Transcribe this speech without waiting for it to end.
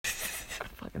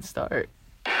start.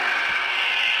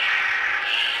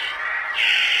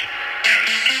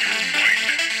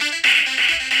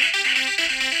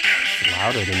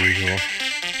 Louder than usual.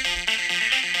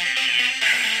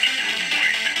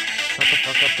 Shut the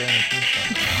fuck up there and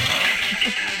the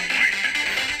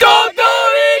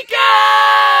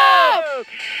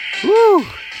Woo!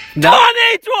 No.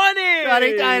 2020!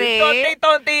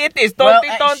 It is Well,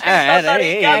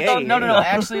 2020. No.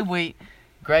 Actually, wait.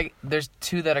 Greg, there's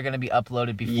 2 that are going to be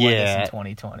uploaded before this in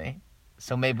 2020.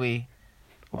 So maybe we...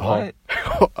 What?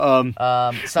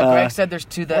 Greg said there's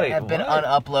 2 that have been what?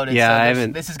 unuploaded. Yeah, so I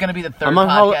haven't. This is going to be the 3rd I'm on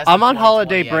podcast. I'm in on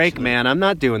holiday 2020, break, actually. man. I'm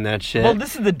not doing that shit. Well,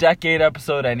 this is the decade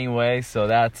episode anyway, so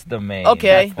that's the main.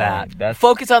 Okay. That's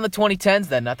Focus on the 2010s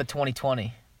then, not the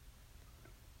 2020.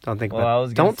 Don't think Well, about. I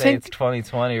was gonna Don't say think. it's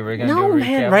 2020. We're gonna No, do a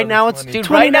man, recap right of now the it's 20 Dude,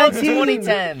 right now it's 2019.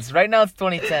 2010s. Right now it's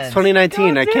 2010s. It's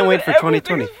 2019. I can't wait for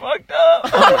 2020. Everything's fucked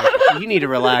up. You need to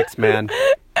relax, man.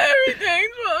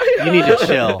 Everything's fucked You need to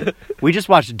chill. We just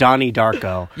watched Donnie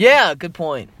Darko. Yeah, good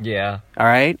point. Yeah, All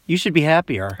right, you should be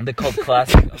happier. the cult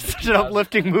classic. Such an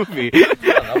uplifting movie.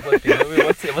 Uplifting movie.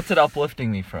 What's it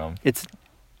uplifting me from? It's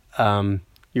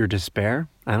your despair.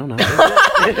 I don't know.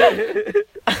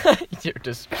 You're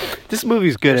just... This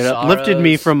movie's good. It Your uplifted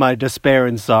me sorrows. from my despair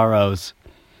and sorrows,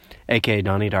 aka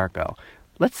Donnie Darko.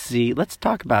 Let's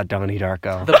talk about Donnie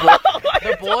Darko.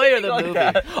 The boy or the like movie?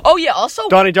 that. Oh yeah. Also,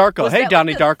 Donnie Darko. was Hey, that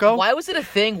Donnie like Darko. Why was it a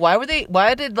thing? Why did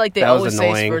they That was always say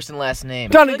his annoying. first and last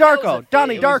name? Donnie I feel like that Darko. was a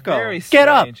Donnie thing. Darko. Very Get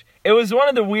up. strange. It was one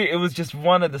of the weird. It was just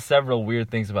one of the several weird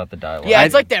things about the dialogue. Yeah,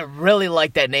 it's like they really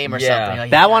like that name or Yeah. something.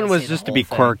 Like, That you one gotta was say just the to be whole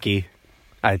thing. quirky,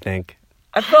 I think.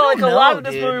 I felt like don't a lot know, of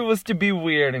this dude. movie was to be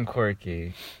weird and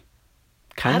quirky.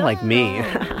 Kind I of like don't me.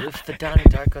 know if the Donnie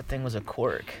Darko thing was a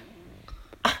quirk.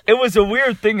 It was a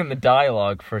weird thing in the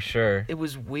dialogue for sure. It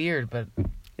was weird, but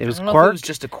It was I don't know if quirk. it was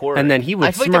just a quirk. and then he would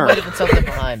I feel like smirk. there might have been something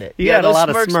behind it. He yeah, had a those lot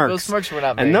of smirks, smirks. Those smirks were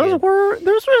not very And those good. were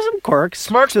some quirks.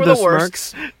 Smirks to were the the worst.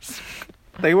 smirks.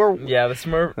 They were. Yeah, the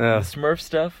Smurf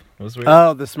stuff was weird.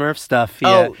 Oh, the Smurf stuff.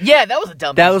 Yeah. Oh, yeah, that was a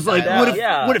dumb. That piece was of like,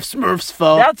 dialogue. what if Smurfs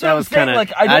fell? That's what that I'm was saying. kind of.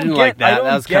 Like, I didn't like that.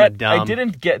 That was kind of dumb. I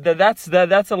didn't get that.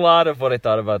 That's a lot of what I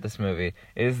thought about this movie.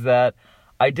 Is that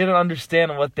I didn't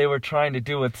understand what they were trying to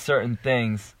do with certain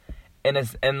things, and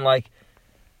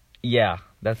yeah.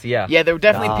 Yeah, there were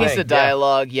definitely pieces of Yeah.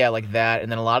 dialogue, yeah, like that,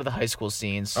 and then a lot of the high school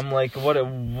scenes. I'm like,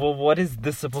 what is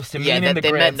this supposed to mean Yeah, in that- the they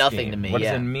grand meant nothing scheme? to me, What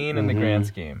yeah. does it mean in the grand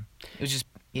scheme? It was just,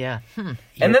 yeah.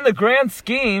 And then the grand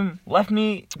scheme left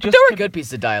me just. There were good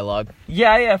pieces of dialogue.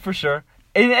 Yeah, for sure.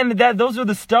 And those are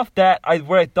the stuff that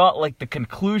where I thought like the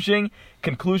conclusion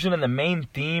and the main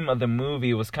theme of the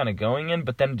movie was kind of going in,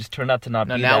 but then it just turned out to not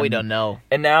No, be. now that. we don't know.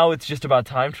 And now it's just about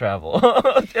time travel.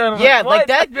 And I'm Yeah, what? like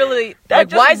that really. That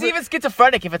Like, why just is he even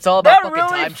schizophrenic if it's all about That fucking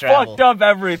really time travel? fucked up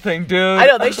everything, dude. I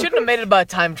know, they shouldn't have made it about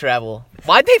time travel.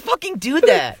 Why'd they fucking do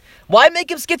that? Why make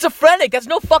him schizophrenic? That's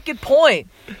no fucking point.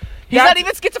 He's That's- not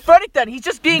even schizophrenic then. He's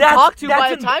just being talked to by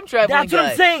a time traveling That's what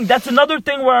guy. I'm saying. That's another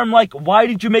thing where I'm like, why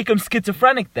did you make him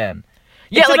schizophrenic then?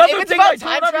 Yeah, It's like another if it's thing about I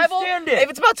time don't travel, understand it. if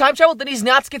it's about time travel, then he's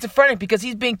not schizophrenic because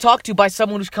he's being talked to by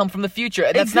someone who's come from the future,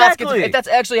 and that's not Exactly. if that's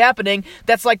actually happening,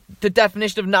 that's like the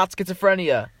definition of not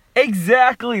schizophrenia.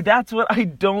 Exactly. That's what I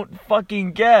don't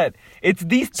fucking get. It's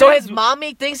these. So things- his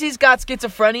mommy thinks he's got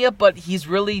schizophrenia, but he's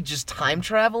really just time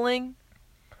traveling.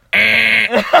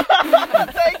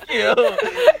 Thank you.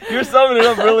 You're summing it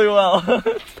up really well.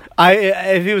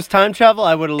 If it was time travel,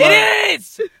 I would have loved. It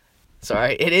is.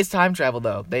 Sorry, it is time travel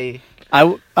though.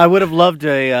 I would have loved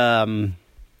a.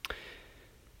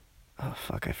 Oh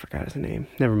fuck! I forgot his name.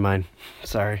 Never mind.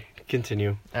 Sorry.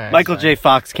 Continue. All right, Michael sorry. J.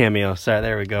 Fox cameo. Sorry.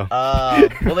 There we go.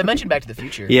 Well, they mentioned Back to the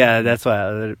Future. Yeah, that's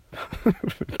why.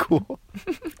 Cool.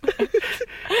 It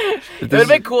would have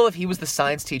been cool if he was the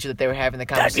science teacher that they were having the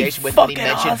conversation with, and he fucking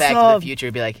mentioned Back to awesome. the Future.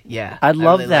 He'd be like, "Yeah, I'd I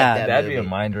love really that. Like That'd be movie. a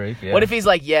mind rape. Yeah. What if he's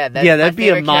like, "Yeah, that's Yeah, my that'd be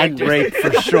a favorite mind character."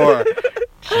 rape for sure.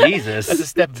 Jesus, That's a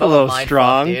step It's a little mind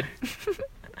strong. fuck, dude.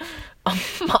 A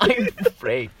mind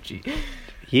rape. Gee.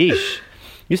 Yeesh.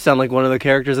 You sound like one of the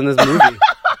characters in this movie.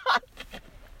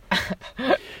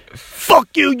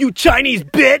 Fuck you, you Chinese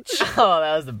bitch! Oh,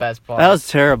 that was the best part. That was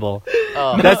terrible.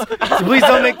 Oh. Please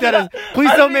don't make that a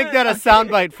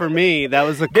soundbite for me. That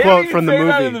was a They quote don't from the even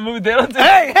say that in movie. They don't say,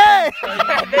 Hey, hey!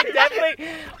 They definitely.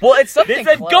 Well, it's something. They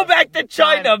said, close. "Go back to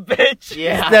China, bitch."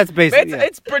 Yeah, That's basically-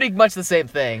 It's pretty much the same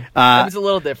thing. It's a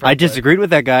little different. I but- disagreed with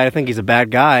that guy. I think he's a bad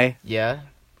guy. Yeah.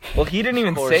 Well, he didn't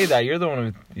even course. say that. You're the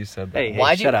one who said that. Hey,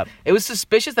 Why'd shut you? up. It was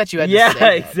suspicious that you had Yeah, to say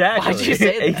that. exactly. Why'd you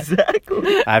say that?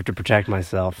 Exactly. I have to protect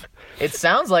myself. It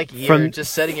sounds like you're From-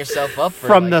 just setting yourself up for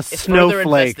from like, the it's further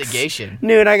snowflakes. investigation.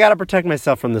 Dude, I gotta protect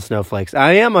myself from the snowflakes.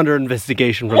 I am under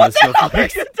investigation from the What the hell are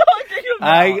snowflakes. you talking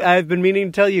I've been meaning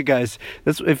to tell you guys.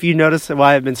 If you notice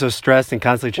why I've been so stressed and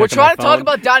constantly checking We're trying to my talk phone.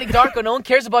 about Donnie Darko. No one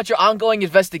cares about your ongoing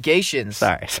investigations.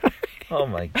 Sorry. Oh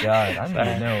my god, I don't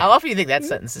even know. How often do you think that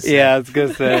sentence is said? Yeah, I was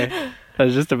gonna say. I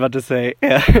was just about to say.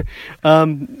 Yeah.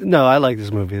 No, I like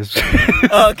this movie.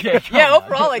 Okay. Yeah,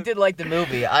 overall, I did like the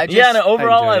movie.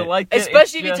 Overall, I enjoyed it. liked it.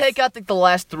 Especially if It's you just- take out the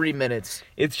last 3 minutes.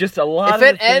 It's just a lot If of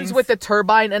it the ends things- with the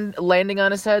turbine and landing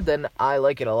on his head, then I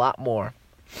like it a lot more.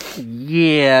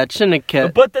 Yeah, it shouldn't have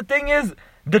kept. But the thing is,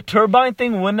 the turbine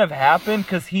thing wouldn't have happened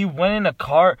because he went in a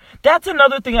car. That's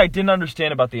another thing I didn't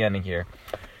understand about the ending here.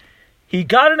 He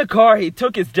got in a car, he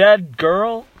took his dead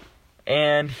girl,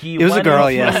 and he It was a went girl,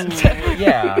 into- yes.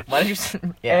 Yeah. Why did you say...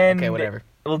 Yeah, And- okay, whatever.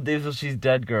 Well, this was she's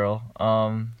dead girl.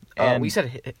 Oh, And we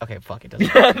said... Okay, fuck, it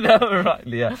doesn't yeah, no, right,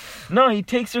 yeah. No, he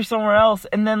takes her somewhere else,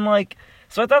 and then, like...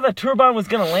 So I thought the turbine was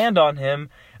gonna land on him,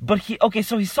 but he... Okay,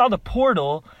 so he saw the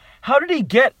portal. How did he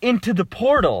get into the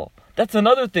portal? That's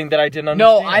another thing that I didn't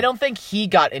understand. No, I don't think he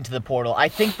got into the portal. I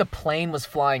think the plane was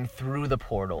flying through the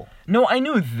portal. No, I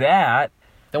knew that.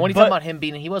 Then what are you talking about him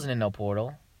being... He wasn't in no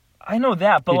portal. I know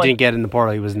that, but He like... didn't get in the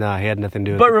portal. He was not. He had nothing to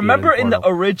do with But it. remember in the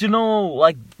original,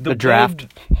 like... The draft.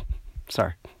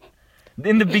 Sorry.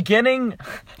 In the beginning,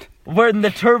 when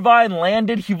the turbine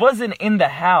landed, he wasn't in the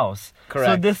house. Correct.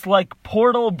 So this, like,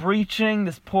 portal breaching,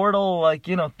 this portal, like,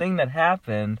 thing that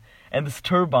happened, and this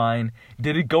turbine,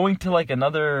 did it go into, like,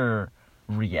 another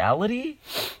reality?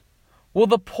 Well,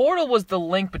 the portal was the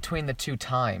link between the two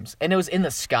times, and it was in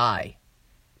the sky.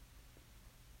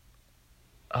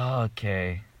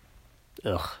 Okay.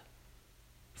 Ugh.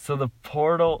 So the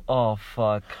portal... Oh,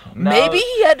 fuck. Now- Maybe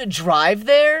he had to drive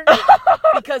there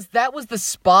because that was the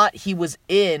spot he was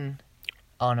in.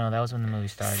 Oh, no, that was when the movie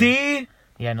started. See?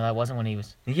 Yeah, no, that wasn't when he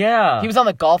was... Yeah. He was on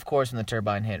the golf course when the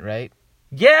turbine hit, right?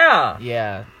 Yeah.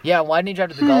 Yeah. Yeah, why didn't he drive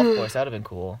to the golf course? That would have been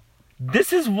cool.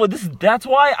 That's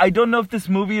why I don't know if this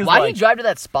movie is Why like... did he drive to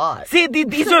that spot? See,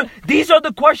 these are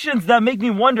the questions that make me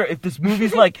wonder if this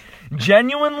movie's like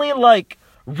genuinely like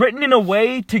written in a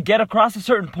way to get across a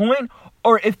certain point,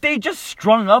 or if they just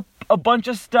strung up a bunch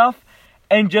of stuff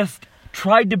and just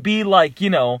tried to be like,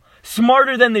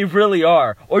 smarter than they really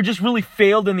are, or just really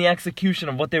failed in the execution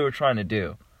of what they were trying to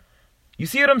do. You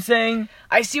see what I'm saying?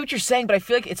 I see what you're saying, but I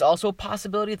feel like it's also a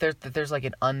possibility that there's like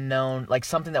an unknown, like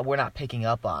something that we're not picking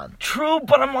up on. True,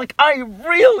 but I'm like, I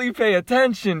really pay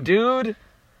attention, dude.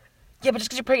 Yeah, but just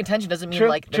because you're paying attention doesn't mean True,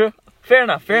 like... true. Fair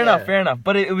enough. Yeah.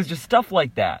 But it was just stuff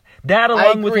like that. That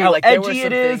along with agree, how like, there were edgy some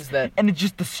it is, things that- and it's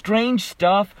just the strange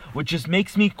stuff, which just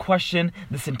makes me question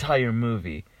this entire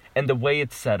movie and the way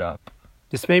it's set up.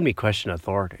 This made me question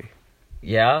authority.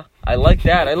 Yeah, I like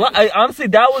that. I honestly,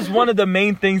 that was one of the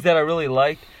main things that I really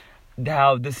liked.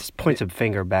 How this Points a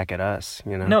finger back at us,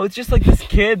 No, it's just like this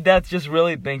kid that's just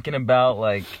really thinking about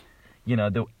like,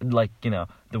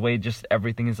 the way just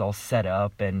everything is all set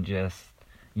up and just.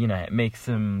 It makes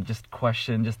him just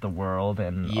question just the world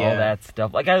and all Yeah. that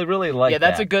stuff. Like, I really like that. Yeah,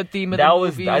 that's a good theme of that the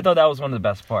was, movie. I thought that was one of the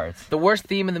best parts. The worst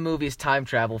theme in the movie is time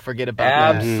travel. Forget about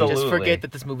that. Absolutely. Just forget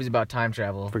that this movie's about time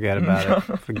travel. Forget about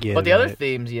it. Forget But the about other it.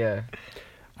 themes, yeah.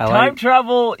 I Time like,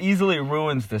 travel easily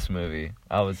ruins this movie,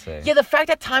 I would say. Yeah, the fact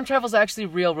that time travel is actually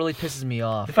real really pisses me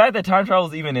off. The fact that time travel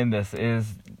is even in this is...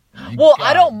 Well, God.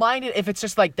 I don't mind it if it's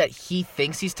just like that he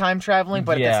thinks he's time traveling,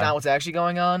 but if Yeah. that's not what's actually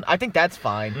going on. I think that's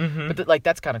fine. Mhm. But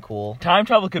that's kind of cool. Time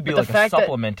travel could be But the like a fact that-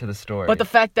 supplement to the story. But the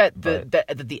fact that But-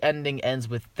 that the ending ends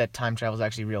with that time travel is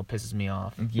actually real pisses me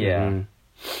off. Yeah. Mhm.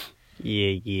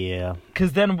 Yeah.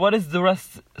 Because then what is the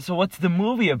rest... So what's the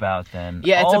movie about then?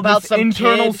 Yeah, it's all about this some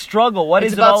internal kid- struggle. What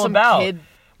It's is it all some about? Kid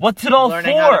What's it all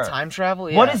learning for? how to time travel.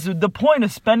 Yeah. What is the point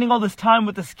of spending all this time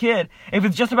with this kid if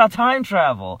it's just about time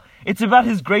travel? It's about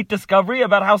his great discovery,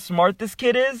 about how smart this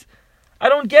kid is? I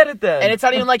don't get it then. And it's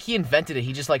not even like he invented it.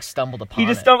 He just like stumbled upon He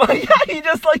just it. stumbled, yeah, he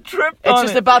just like tripped It's on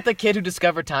just it. about the kid who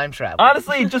discovered time travel.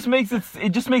 Honestly, it just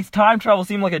makes time travel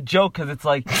seem like a joke because it's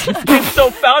like this kid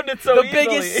found it so the easily.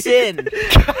 biggest sin.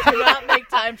 Do not make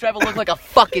time travel look like a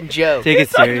fucking joke. Take it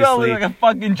Time travel seriously. is like a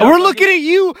fucking joke. We're looking at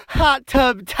you, hot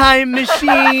tub time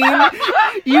machine.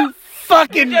 You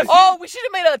fucking. Oh, we should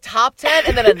have made a top 10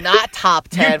 and then a not top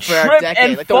 10 for our trip decade.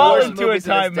 and Like the fall worst into a movies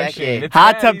time of this machine. decade. It's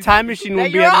Hot that tub easy. time machine Yeah, will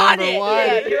be you're at on number it. one.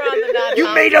 Yeah, you're on the not You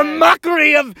top made a 10.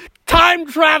 mockery of time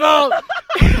travel.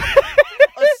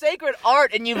 A sacred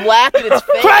art and you laughed at its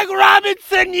face. Craig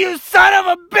Robinson, you son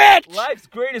of a bitch. Life's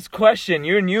greatest question.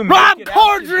 You're new. Rob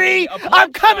Corddry,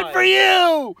 I'm coming for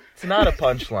you. It's not a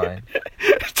punchline.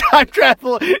 Time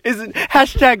travel isn't.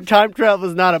 Hashtag time travel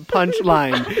is not a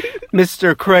punchline,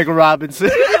 Mr. Craig Robinson.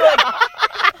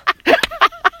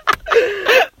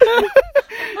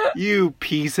 You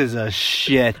pieces of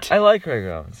shit. I like Craig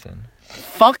Robinson.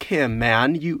 Fuck him,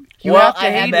 man. You well, have to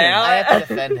I hate him. I have to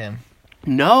defend him.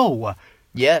 No.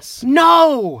 Yes.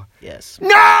 No. Yes.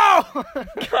 No.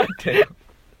 God damn.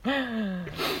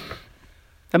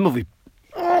 That movie.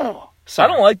 I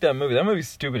Sorry. don't like that movie. That movie's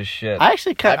stupid as shit. I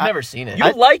actually I've never seen it.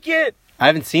 You like it? I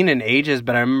haven't seen it in ages,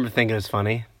 but I remember thinking it was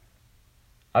funny.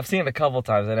 I've seen it a couple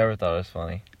times. I never thought it was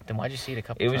funny. Then why'd you see it a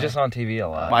couple It times? was just on TV a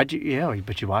lot. Why'd you? Yeah,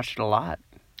 but you watched it a lot.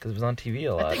 Because it was on TV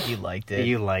a lot. I think you liked it.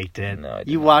 You liked it. No, I did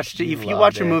you not. watched it. You If you loved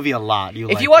watch a it. movie a lot, you.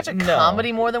 If liked you watch it. a No.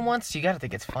 comedy more than once, you gotta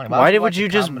think it's funny. Why would would you watch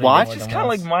a just comedy watch- more It's than kind of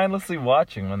like once? mindlessly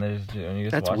watching when you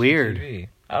just That's watching weird. TV.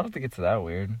 I don't think it's that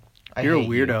weird. I You're a hate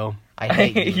you. weirdo. I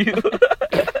hate you.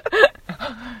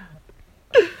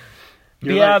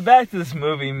 You're Yeah, like- back to this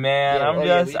movie, man. Yeah, I'm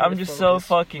yeah, just we I'm need to just so focus.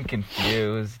 fucking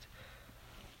confused.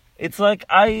 It's like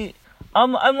I'm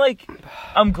like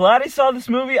I'm glad I saw this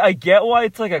movie. I get why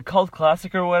it's like a cult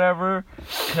classic or whatever,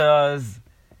 cuz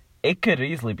it could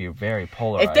easily be very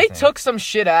polarizing. If they took some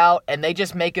shit out and they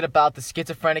just make it about the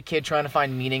schizophrenic kid trying to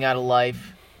find meaning out of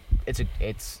life, it's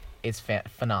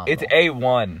phenomenal. it's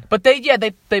A1. But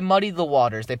they muddy the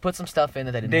waters. They put some stuff in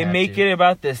that they didn't They have make to. it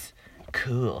about this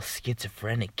cool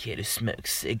schizophrenic kid who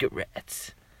smokes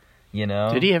cigarettes. You know?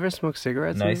 Did he ever smoke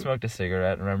cigarettes? No, he in it? smoked a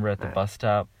cigarette, remember, at the bus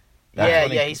stop? Yeah, That's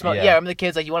when he smoked. yeah. Yeah, remember the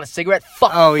kids like, you want a cigarette?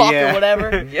 Fuck, Oh, fuck, yeah. or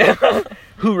whatever. Yeah.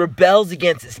 Who rebels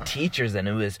against his teachers and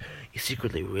who is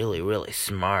secretly really, really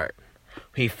smart.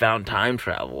 He found time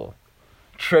travel,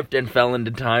 tripped and fell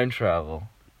into time travel,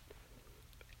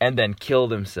 and then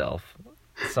killed himself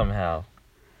somehow.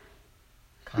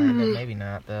 Kind of, maybe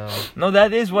not though. No,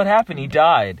 that is what happened. He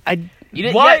died. You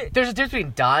didn't. Why- Yeah, there's a difference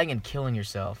between dying and killing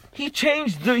yourself. He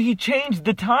changed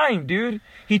the time, dude.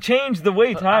 He changed the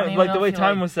way But I don't time, even like know the way if he,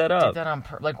 time like, was set Did up. that on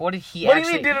like what did he What do you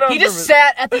actually? mean did it on he just purpose?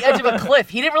 sat at the edge of a cliff.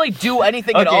 He didn't really do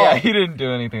anything at Okay, all. yeah, he didn't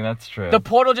do anything. That's true. The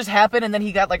portal just happened, and then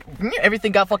he got like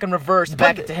everything got fucking reversed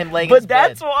back into him laying in But his bed.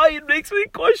 that's why it makes me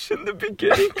question the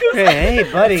beginning. 'Cause Hey,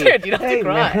 buddy. Dude, you don't have to hey,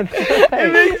 cry. man.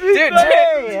 it makes me Dude,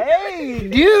 Hey,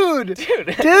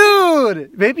 dude.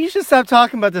 Dude. Maybe you should stop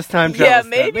talking about this time travel Yeah, stuff.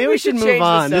 maybe we should move change the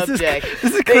on. subject.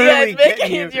 This is Yeah, clearly it's making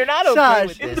getting you- you're not okay Josh,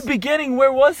 with In this. the beginning,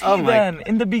 where was he Oh my- then?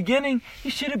 In the beginning, he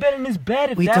should have been in his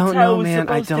bed if We that's don't how know, it was man. I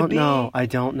supposed to don't be. know. I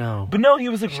don't know. But no, he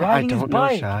was like I riding his don't know,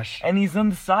 bike, Josh. and he's on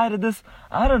the side of this,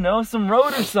 I don't know, some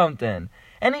road or something.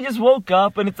 And he just woke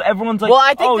up, and everyone's like, well,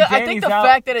 I think oh, I think Danny's the out.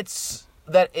 fact that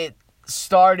it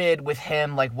started with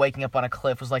him like waking up on a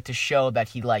cliff was like to show that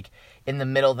he like in the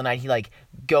middle of the night he like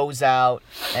goes out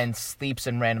and sleeps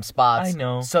in random spots. I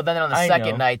know. So then on the I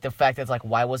second know. night, the fact that it's like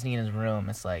why wasn't he in his room?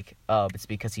 It's like it's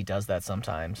because he does that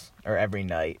sometimes or every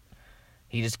night.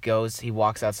 He just goes, he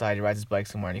walks outside, he rides his bike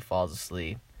somewhere, and he falls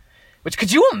asleep. Which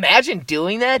could you imagine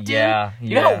doing that, dude? Yeah,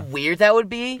 You know yeah. how weird that would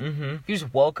be? Mm-hmm. If you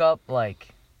just woke up like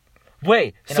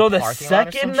Wait, in so a the parking lot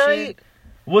or second some night shit?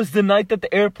 was the night that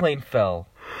the airplane fell.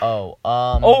 Oh,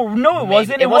 No, it maybe.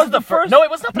 wasn't. It It was wasn't the the fir- first. no, it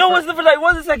was not the No, fir- it was the first night. It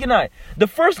was the second night. The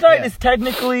first night Yeah. is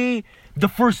technically the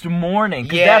first morning.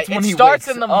 'Cause yeah, that's when it he starts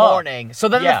wakes in the up. morning. So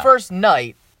then Yeah. the first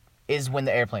night is when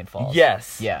the airplane falls.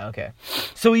 Yes. Yeah, okay.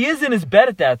 So he is in his bed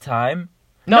at that time.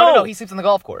 No, he sleeps on the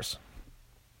golf course.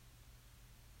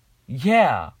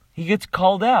 Yeah, he gets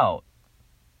called out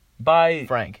by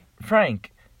Frank.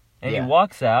 and Yeah. he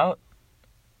walks out,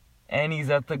 and he's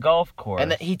at the golf course.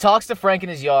 And then he talks to Frank in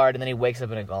his yard, and then he wakes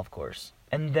up in a golf course.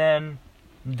 And then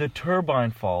the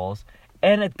turbine falls.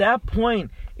 And at that point,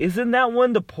 isn't that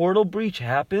when the portal breach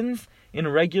happens in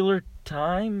regular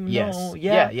time? Yes. No,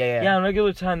 Yeah. Yeah, in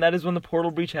regular time, that is when the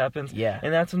portal breach happens. Yeah.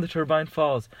 And that's when the turbine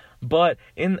falls. But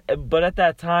at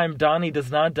that time, Donnie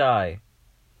does not die.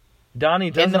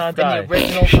 Donnie does not die. In the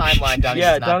original timeline, Donnie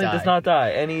yeah, does not Donnie die. does not die,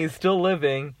 and he's still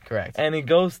living. Correct. And he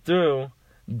goes through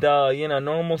the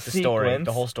normal The sequence. story,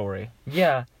 the whole story.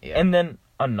 Yeah. Yeah. And then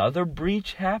another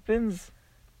breach happens.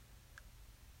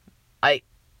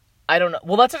 I don't know.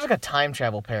 Well, that's just like a time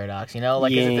travel paradox, you know?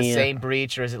 Like, is it the Yeah. same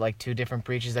breach or is it like two different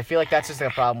breaches? I feel like that's just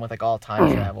like a problem with like all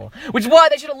time travel. Which is why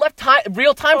they should have left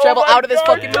real time travel Oh my out of this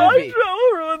God, fucking time movie. travel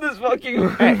ruined this fucking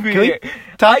movie. Can we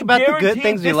talk I about the good guarantee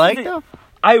things we this like, is- though?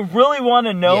 I really want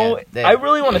to know. Yeah, I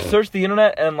really want to search the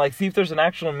internet and like see if there's an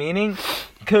actual meaning,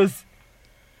 because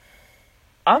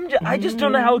I just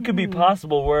don't know how it could be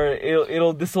possible where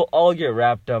this will all get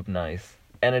wrapped up nice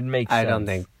and it makes sense. I don't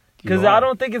think. Because I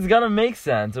don't think it's gonna make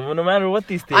sense, no matter what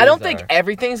these theories I don't think are.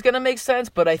 everything's gonna make sense,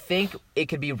 but I think it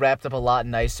could be wrapped up a lot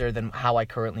nicer than how I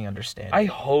currently understand it. I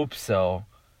hope so.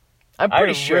 I'm I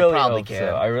pretty sure really it probably hope can.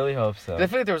 so. I really hope so. But I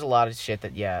feel like there was a lot of shit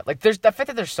that, yeah. Like, there's the fact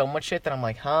that there's so much shit that I'm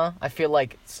like, huh? I feel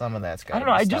like some of that's got I don't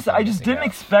know. I just didn't out.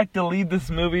 expect to leave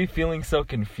this movie feeling so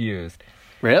confused.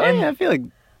 Really? And I feel like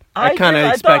I kind of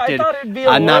did. expected. I thought it'd be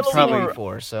I'm not little probably more-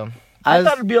 before, so. I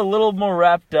thought it'd be a little more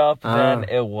wrapped up than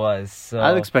it was. So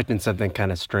I was expecting something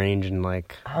kind of strange and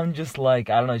like. I'm just like,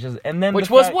 I don't know, just and then Which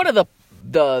was one of the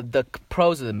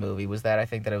pros of the movie was that I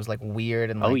think that it was like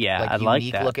weird and like, I unique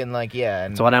like that. looking, like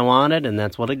And That's what I wanted, and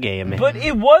that's what it gave me. But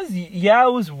it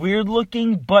was weird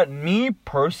looking. But me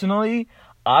personally,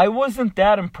 I wasn't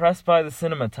that impressed by the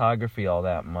cinematography all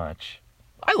that much.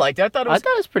 I liked it. I thought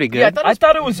it was pretty good. Yeah, I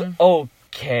thought it was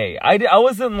okay. I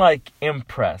wasn't like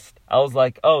impressed. I was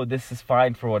like, oh, this is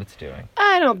fine for what it's doing.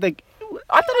 I don't think.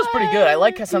 I thought it was pretty good. I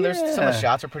like how some of the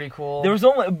shots are pretty cool. There was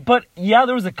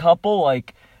there was a couple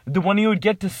like. When you would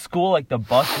get to school, like, the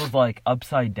bus was, like,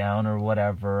 upside down or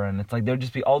whatever, and it's, like, there'd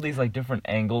just be all these, like, different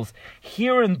angles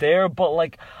here and there, but,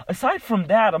 like, aside from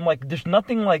that, I'm, like, there's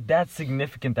nothing, like, that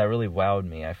significant that really wowed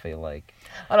me, I feel like.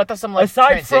 I don't know, some, like,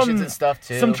 transitions and stuff,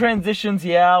 too. Some transitions,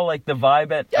 yeah, like, the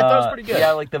vibe at... Yeah, I thought it was pretty good.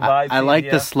 Yeah, like, the vibe. I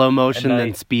like the slow motion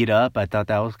and speed up. I thought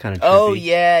that was kind of trippy. Oh,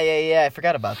 yeah, I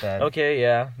forgot about that. Okay,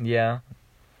 yeah.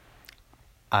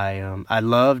 I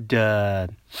loved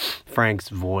Frank's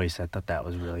voice. I thought that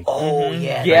was really cool. Oh,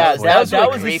 yeah. Yeah, that was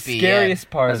really the creepy, scariest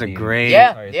part. That was a great...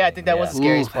 Yeah, I think that was the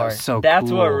scariest part. That was so That's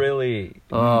cool. what really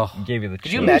gave you the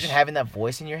Could you imagine having that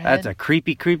voice in your head? That's a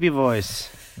creepy voice.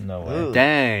 No way. Ooh.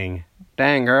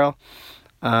 Dang, girl.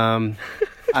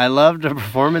 I loved the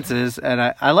performances, and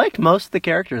I liked most of the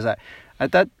characters. I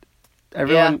thought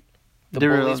everyone... The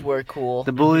bullies were cool.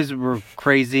 The bullies were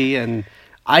crazy, and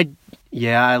I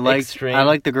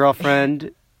liked the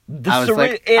girlfriend. I was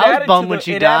bummed when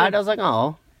she died. I was like,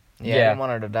 oh. Yeah, I didn't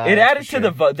want her to die. It added to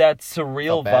that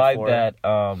surreal vibe that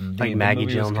like the Maggie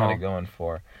movie was kind Gyllenhaal of going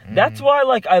for. That's why,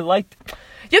 like, I liked.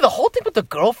 Yeah, the whole thing with the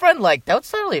girlfriend, like, that was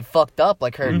totally fucked up.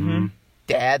 Like, her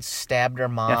dad stabbed her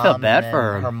mom. Yeah, I felt bad and for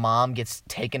her. Her mom gets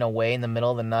taken away in the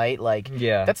middle of the night. Like,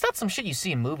 that's not some shit you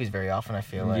see in movies very often, I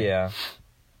feel like. Yeah.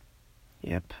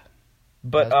 Yep.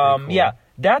 But cool. yeah,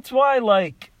 that's why,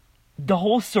 like, the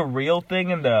whole surreal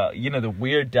thing and the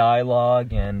weird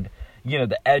dialogue and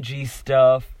the edgy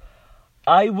stuff,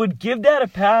 I would give that a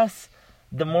pass.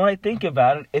 The more I think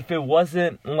about it, if it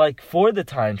wasn't like for the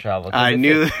time travel, I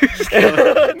knew. But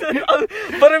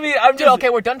I mean, I'm just okay.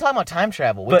 We're done talking about time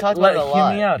travel. We talked about it a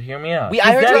lot. Hear me out.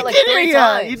 I heard you like 3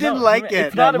 times. You didn't like it.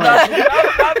 It's not about the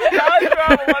time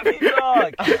travel. Let me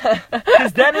talk.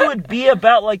 Because then it would be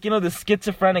about like the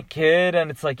schizophrenic kid,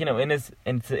 and it's like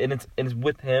it's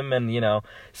with him, and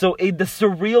so the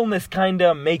surrealness kind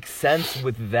of makes sense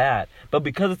with that. But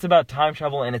because it's about time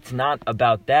travel and it's not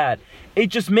about that, it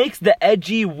just makes the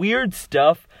edgy, weird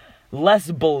stuff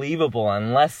less believable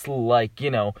and less, like,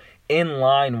 in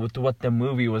line with what the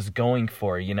movie was going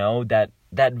for, that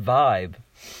vibe.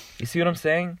 You see what I'm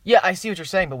saying? Yeah, I see what you're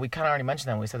saying, but we kind of already mentioned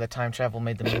that when we said that time travel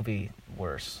made the movie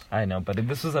worse. I know, but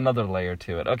this was another layer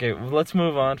to it. Okay, let's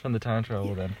move on from the time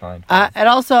travel then, fine. And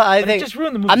also, I think... it just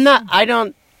ruined the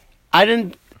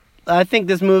movie. I think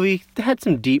this movie had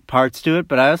some deep parts to it,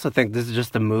 but I also think this is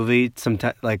just a movie.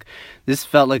 This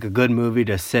felt like a good movie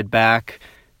to sit back,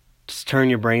 just turn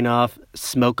your brain off,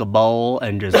 smoke a bowl,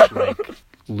 and just like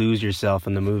lose yourself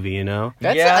in the movie. That's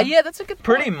a good point.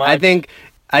 Pretty much.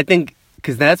 I think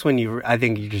because that's when I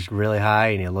think you're just really high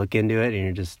and you look into it and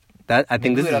you're just that. I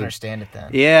think Maybe this we would is understand it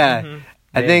then. Yeah. Mm-hmm.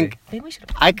 I think Maybe we should.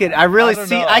 I could have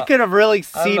really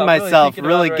seen myself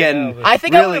really getting. I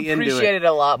think really I would into appreciate it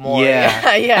a lot more.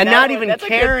 Yeah, yeah. And not even that's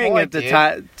caring point, at the dude.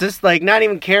 time, just like not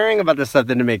even caring about the stuff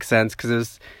didn't make sense because it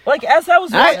was. Like as I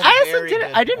was watching,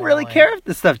 I didn't really care if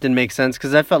the stuff didn't make sense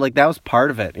because I felt like that was part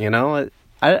of it.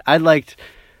 I liked.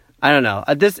 I don't know.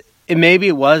 Maybe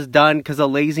it was done because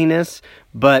of laziness,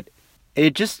 but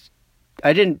it just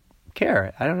I didn't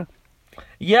care. I don't know.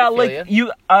 Yeah, like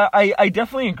I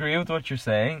definitely agree with what you're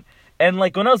saying. And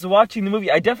like when I was watching the movie,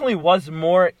 I definitely was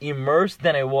more immersed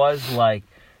than I was like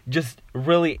just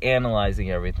really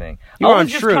analyzing everything. You were on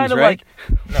just shrooms, kind of right?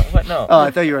 No. Oh, I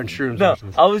thought you were on shrooms. No,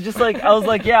 I was just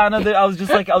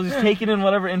taking in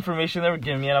whatever information they were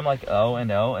giving me, and I'm like,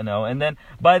 and then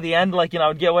by the end, like I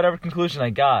would get whatever conclusion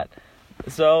I got.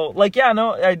 So, like,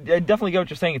 I definitely get what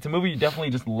you're saying. It's a movie you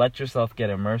definitely just let yourself get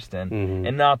immersed in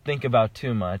and not think about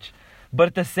too much. But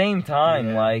at the same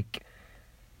time, like,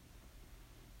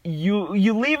 you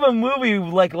leave a movie,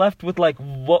 like, left with, like,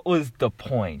 what was the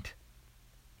point?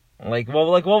 Like,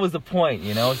 what was the point,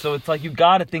 So it's like, you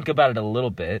gotta think about it a little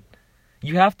bit.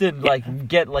 You have to, like,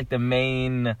 get, like, the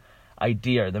main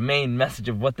idea, the main message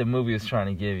of what the movie is trying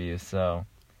to give you, so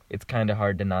it's kind of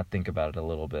hard to not think about it a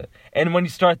little bit. And when you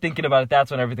start thinking about it,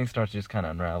 that's when everything starts to just kind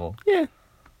of unravel. Yeah.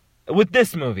 With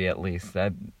this movie, at least,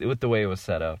 with the way it was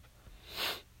set up.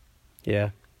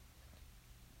 Yeah.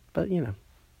 But,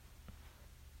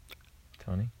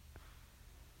 Tony?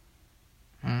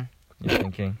 Hmm? You're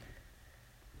thinking?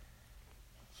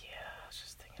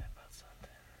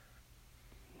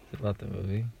 about the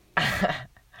movie?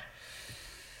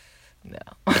 No.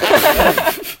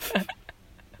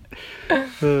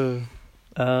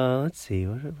 Let's see.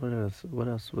 What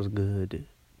else was good?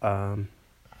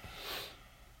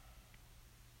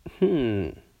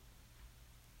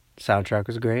 Soundtrack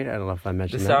was great. I don't know if I The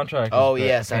mentioned that. soundtrack. Oh, was great,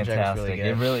 yeah, soundtrack was fantastic. really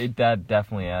It good. really that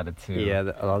definitely added to.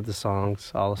 Yeah, I love the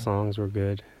songs. All the songs were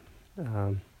good.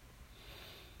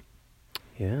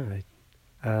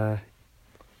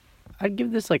 I'd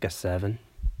give this like a 7.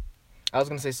 I was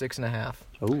gonna say 6.5.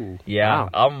 Oh, Yeah, wow.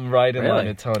 I'm right in Really? line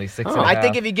with Tony. 6 Oh. and a I half.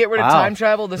 think if you get rid of Wow. time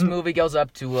travel, this movie goes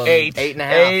up to 8.5. 8.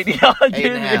 Yeah, dude,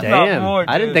 8.5. it's not Damn, more,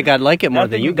 I didn't dude. think I'd like it more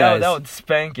That than thing- you guys. That would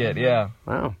spank it. Yeah,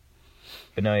 Wow.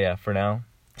 but no, yeah. For now,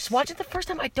 Just watch it the first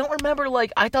time. I don't remember.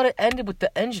 Like, I thought it ended with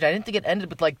the engine. I didn't think it ended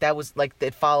with like that was like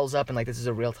it follows up and like this is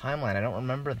a real timeline. I don't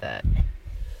remember that.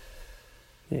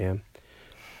 Yeah.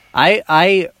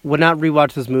 I would not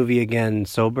rewatch this movie again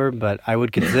sober, but I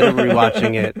would consider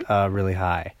rewatching it really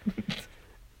high.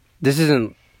 This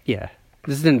didn't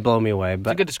blow me away, It's a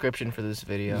but good description for this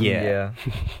video. Yeah.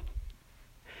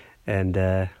 and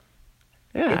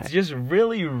yeah, it's just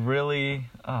really, really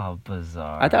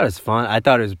bizarre. I thought it was fun. I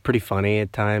thought it was pretty funny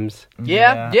at times,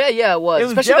 Yeah, it was. It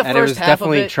was Especially the and it was first half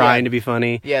definitely of it. trying to be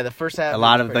funny. Yeah, the first half. A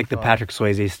lot was of pretty like the fun. Patrick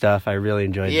Swayze stuff, I really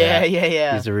enjoyed Yeah, that.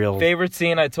 yeah. He's a real Favorite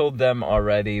scene, I told them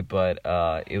already, but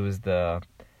it was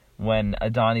when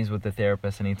Donnie's with the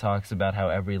therapist and he talks about how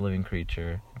every living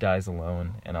creature dies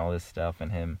alone and all this stuff,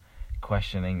 and him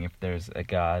questioning if there's a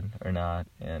God or not,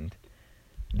 and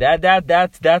that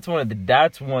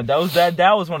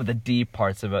was one of the deep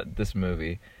parts about this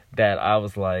movie that I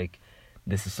was like,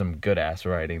 this is some good ass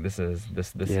writing. This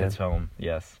Yeah. hits home.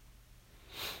 Yes.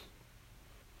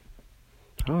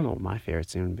 I don't know what my favorite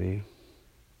scene would be.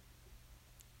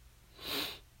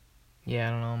 Yeah,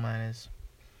 I don't know what mine is.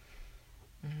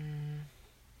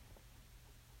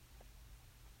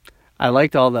 I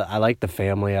liked the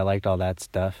family. I liked all that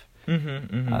stuff.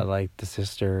 Mm-hmm. I liked the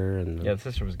sister and the Yeah, the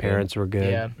sister was good. parents were good.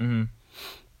 Yeah. Mm-hmm.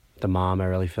 The mom I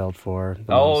really felt for.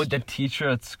 The Oh, most. the teacher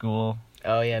at school.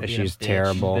 Oh yeah, She being a was bitch.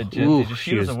 terrible. She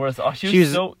Ooh, was the worst. Oh, she she was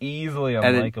was- so easily and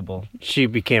then- unlikable. She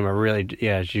became a really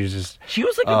she was just She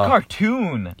was like a Oh.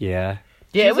 cartoon. yeah.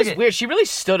 Yeah, She it was was like a- weird. She really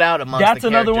stood out amongst That's the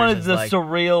another one of characters the as, like,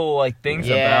 surreal things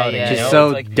Yeah, about it. yeah, you yeah. know? so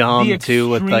It's like dumb, the too,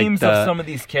 with, like, extremes the- of some of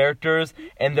these characters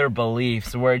and their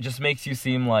beliefs, where it just makes you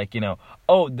seem like,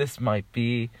 oh, this might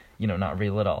be, not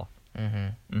real at all.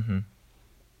 Mm-hmm. Mm-hmm.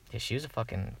 Yeah, she was a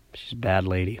fucking. She's a bad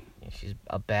lady. She's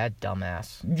a bad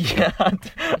dumbass. Yeah,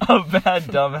 a bad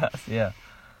dumbass. Yeah.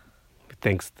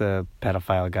 Thinks the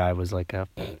pedophile guy was like a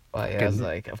Well, yeah, I was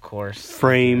like, of course.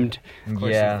 framed. Of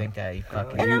course Yeah. you think that, you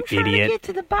fucking. And I'm trying to idiot. get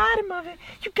to the bottom of it.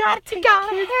 You gotta take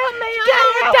help me.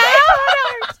 I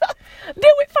daughters. Do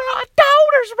it for our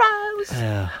daughters, Rose.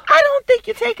 I don't think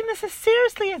you're taking this as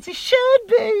seriously as you should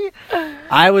be.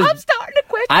 I was starting to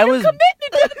question I was-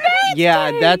 commitment to the man.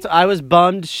 yeah, I was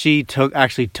bummed she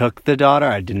actually took the daughter.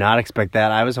 I did not expect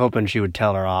that. I was hoping she would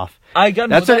tell her off. I got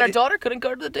That's Well, what- then our daughter couldn't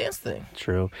go to the dance thing.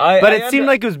 True. I- but I it seemed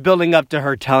under- like it was building up to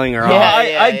her telling her Yeah. off.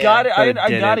 I got it. But it I got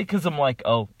didn't. it because I'm like,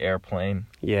 oh, airplane.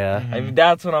 Yeah. I mean,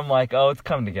 that's when I'm like, oh, it's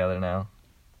coming together now.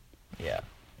 Yeah.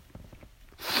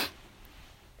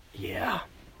 Yeah.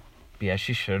 But yeah,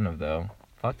 she shouldn't have though.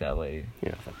 Fuck that lady.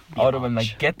 Yeah. I would have been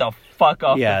like, get the fuck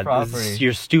off Yeah, the property. this is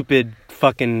your stupid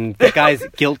fucking. The guy's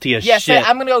guilty as Yes, shit.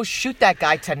 I'm gonna go shoot that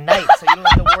guy tonight, so you don't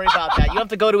have to worry about that. You don't have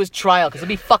to go to his trial because he'll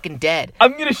be fucking dead.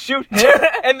 I'm gonna shoot him,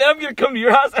 and then I'm gonna come to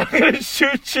your house and I'm gonna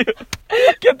shoot you.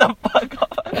 Get the fuck off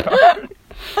the property.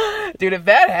 Dude, if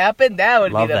that happened, that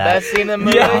would Love be the that. best scene in the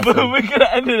movie. Yeah, but we could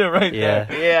have ended it right Yeah.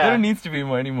 there. Yeah. There needs to be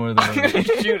any more than I'm that. gonna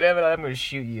shoot him and I'm gonna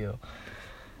shoot you.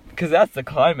 Because that's the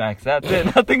climax. That's it.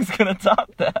 Nothing's gonna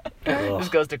top that. This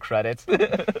goes to credits.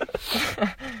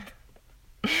 I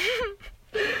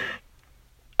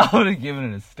would have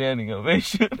given it a standing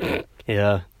ovation.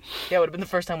 Yeah. Yeah, it would have been the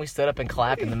first time we stood up and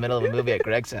clapped in the middle of a movie at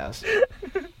Greg's house.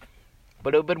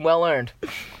 But it would have been well earned.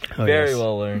 Oh, Very yes.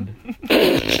 well earned.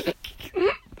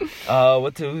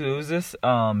 Who's this?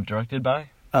 Directed by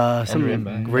Some written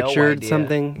by- Richard idea.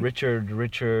 something. Richard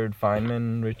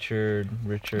Feynman. Richard.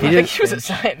 He I didn't- think he was a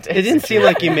scientist. It didn't seem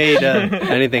like he made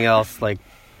anything else like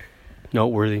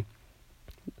noteworthy.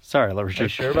 Sorry, Are you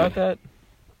Richard. sure about that?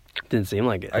 Didn't seem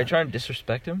like it. Are you trying to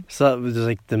disrespect him? So it was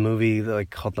like the movie like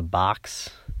called The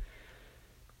Box.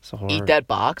 It's a horror. Eat that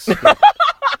box.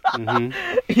 Mhm.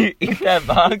 Eat That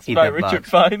Box Eat by That Richard Box.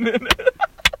 Feynman.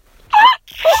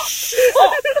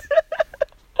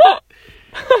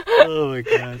 Oh my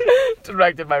god.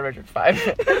 Directed by Richard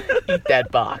Feynman. Eat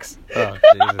that box. Oh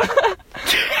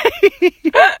Jesus.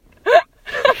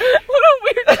 What a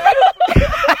weird title.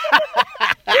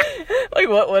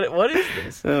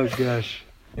 gosh.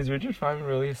 Is Richard Feynman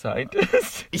really a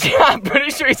scientist? Yeah, I'm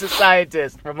pretty sure he's a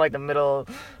scientist from like the middle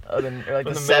of the, or like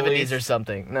From the the Middle 70s East. or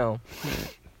something. No.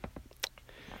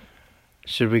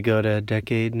 Should we go to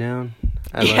decade now?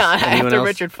 Yeah, Unless anyone after else-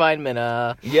 Richard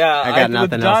Feynman, Yeah, I got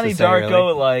nothing with else Donnie to say, Darko,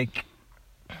 really. like.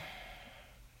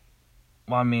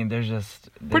 Well, I mean, there's just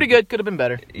pretty good. Could have been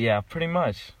better. Yeah, pretty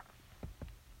much.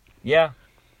 Yeah.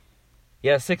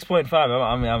 Yeah, 6.5.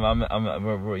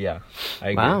 Yeah, I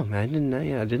agree. Wow, I didn't know.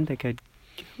 Yeah, I didn't think I'd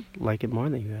like it more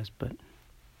than you guys, but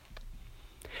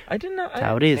I didn't know. that's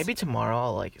how it is. Maybe tomorrow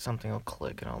I'll like something will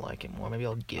click and I'll like it more. Maybe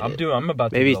I'll get it. I'm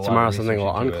about to. Maybe do a lot of tomorrow something research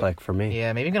will into it. unclick for me.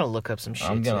 Yeah, maybe I'm gonna look up some shit.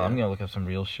 I'm too. gonna look up some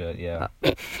real shit. Yeah,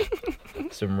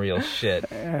 some real shit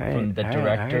All right, from the all right, all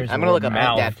right. directors. I'm gonna look up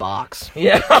mouth. that box.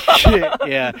 Yeah. Shit,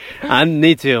 yeah, I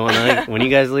need to. When you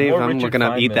guys leave, More I'm Richard looking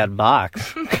up Eat Feynman. That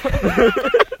Box.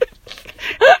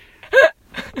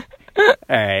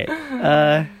 All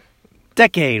right,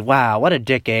 decade. Wow, what a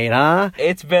decade, huh?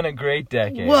 It's been a great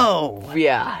decade. Whoa.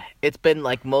 Yeah, it's been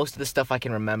like most of the stuff I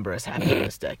can remember has happened in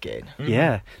this decade.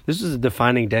 Yeah, this is a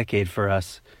defining decade for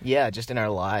us. Yeah, just in our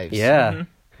lives. Yeah, Mhm.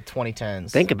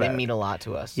 2010s. Think about they it. mean a lot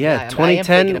to us. yeah. I am thinking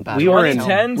 2010. about We it. were in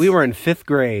 2010s? we were in 5th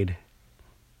grade.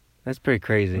 That's pretty In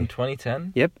crazy.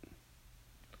 2010. Yep.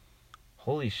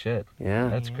 Holy shit, Yeah.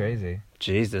 that's crazy.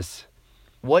 Jesus.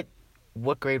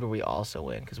 What grade were we also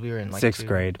in? Because we were in like 6th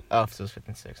grade. Oh, so it was 5th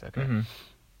and 6th. Okay. Mm-hmm.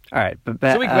 All right, but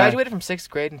So we graduated from 6th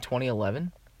grade in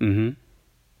 2011. Mm-hmm.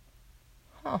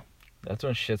 That's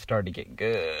when shit started to get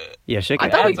good. Yeah, shit. I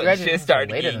thought we That's when graduated shit started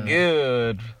to later get than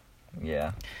good.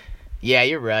 Yeah. Yeah,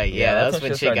 you're right. Yeah, that's when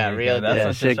shit started got to real get good. good. That's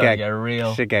when shit started to get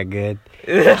real. Shit got good.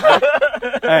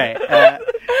 All right.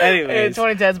 Hey, Anyways,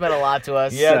 2010's meant a lot to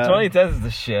us. Yeah, So- 2010 is the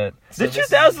shit. So The this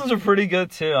 2000s are pretty good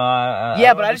too.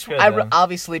 Yeah, but I just, I don't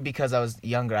obviously because I was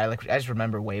younger, I just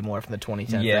remember way more from the 2010s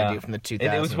than Yeah. I do from the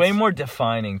 2000s. it was way more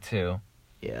defining too.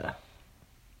 Yeah.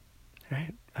 all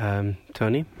right.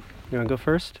 Tony, you want to go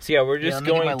first? So yeah, we're Yeah, just let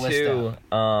me get my going list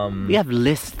to We have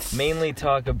lists. mainly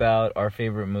talk about our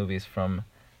favorite movies from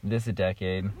this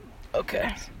decade.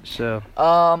 Okay. So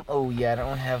Oh yeah, I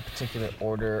don't have a particular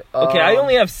order. Okay, I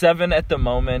only have 7 at the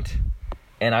moment,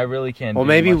 and I really can't. Well, do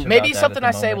maybe- much about maybe that something at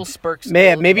I the say will moment.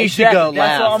 spurk. Maybe you should go Exactly,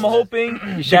 That's what I'm last. hoping.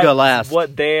 You should go that last.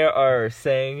 What they are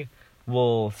saying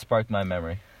will spark my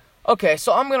memory. Okay,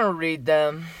 so I'm gonna read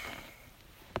them.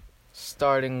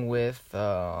 Starting with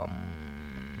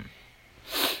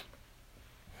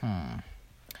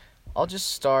I'll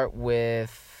just start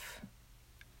with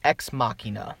Ex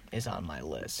Machina is on my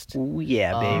list. Ooh,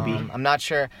 yeah, baby. I'm not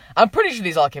sure. I'm pretty sure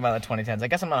these all came out in the 2010s. I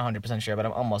guess I'm not 100% sure, but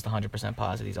I'm almost 100%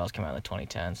 positive these all came out in the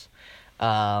 2010s.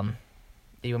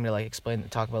 You want me to like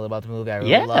talk a little about the movie? I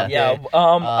really Yeah. loved Yeah,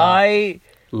 it.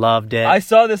 Loved it. I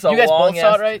saw this a You guys long both saw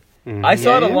ass- it, right? Mhm. I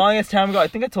saw it Yeah, a yeah. longest time ago. I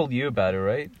think I told you about it,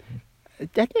 right?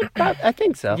 I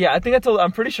think so. Yeah,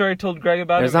 I'm pretty sure I told Greg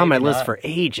about It it. was on my maybe list not. for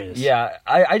ages. Yeah,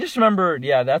 I just remember.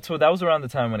 Yeah, that was around the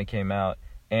time when it came out,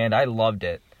 and I loved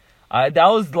it. That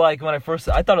was like when I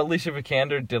thought Alicia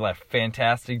Vikander did a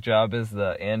fantastic job as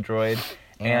the android,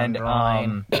 and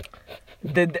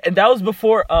and that was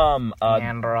before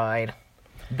Android.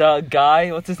 the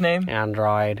guy, what's his name?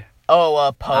 Android.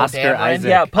 Oh, Poe Oscar Dameron. Isaac.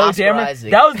 Yeah, Poe Oscar Dameron.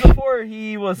 Isaac. That was before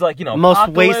he was like Most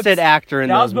Apocalypse. wasted actor in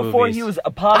That those was before movies. he was I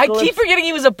Apocalypse. keep forgetting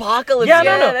he was Apocalypse. Yeah,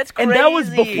 no. That's crazy. And that was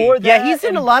before that. Yeah, he's in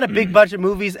and- a lot of big budget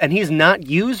movies, and he's not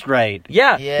used right.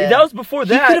 Yeah, Yeah. that was before He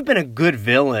that. could have been a good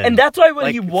villain. And that's why when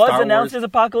Like he was Star announced Wars. as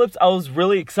Apocalypse, I was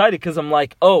really excited because I'm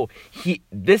like, oh,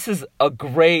 this is a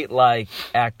great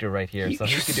actor right here, so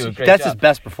he could do a great That's job. his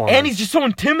best performance. And he's just so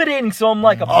intimidating. So I'm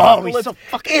like, Oh, Apocalypse he's so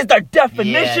fucking. is the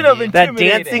definition Yeah, of dude. That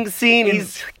intimidating. dancing scene,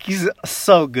 he's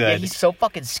so good. Yeah, he's so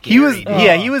fucking scary. he was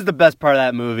dude. he was the best part of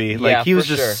that movie. Like Yeah, he was for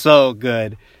just sure. so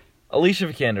good. Alicia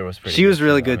Vikander was pretty. She good was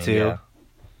really too, good, too. yeah.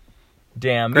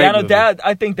 Damn, Great yeah, no, movie.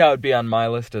 I think that would be on my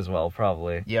list as well,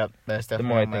 probably. Yep, that's definitely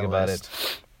more I on my think about list.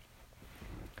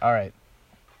 All right,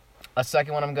 a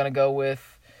second one I'm gonna go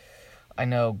with. I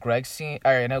know Greg's seen it.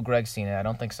 I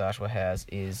don't think Sashua has.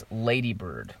 Is Lady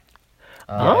Bird.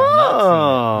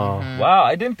 Oh, Wow,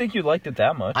 I didn't think you liked it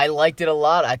that much. I liked it a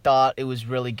lot. I thought it was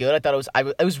really good. I thought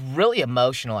it was really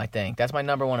emotional. I think that's my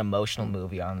number one emotional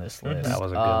movie on this list. That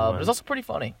was a good But one. it was also pretty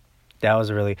funny. that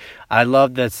was really. I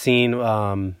love that scene.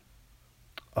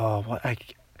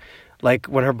 Like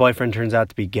when her boyfriend turns out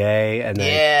to be gay, and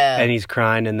Yeah. and he's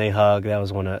crying and they hug. That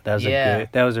was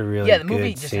that was a really Yeah, the good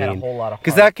movie just scene. had a whole lot of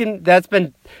Because heart. that's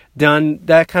been done.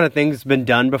 That kind of thing's been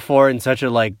done before in such a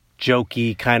like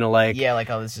jokey kind of like. Yeah, like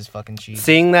oh, this is fucking cheesy.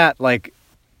 Seeing that like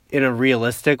in a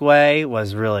realistic way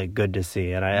was really good to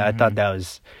see, and I thought that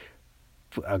was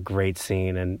a great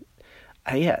scene. And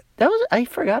Yeah, I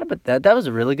forgot about that. That was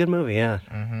a really good movie. Yeah.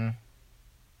 Mm-hmm.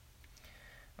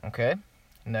 Okay.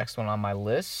 Next one on my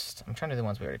list. I'm trying to do the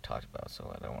ones we already talked about,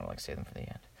 so I don't want to save them for the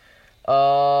end.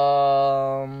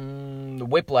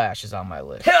 Whiplash is on my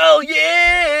list. Hell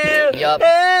yeah! Yup.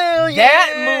 Hell yeah!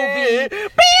 That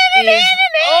movie is...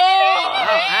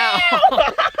 Oh!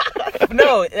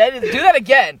 No, do that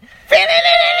again.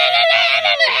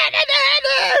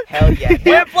 Hell yeah.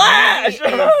 Whiplash!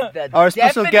 Our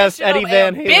special guest, Eddie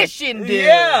Van Halen. Ambition, dude.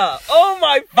 Yeah! Oh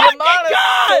my The fucking amount of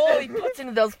soul god! he puts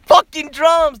into those fucking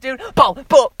drums, dude. Boom,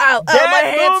 boom, ow, my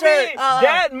hands hurt.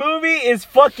 That movie is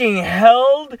fucking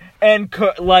held and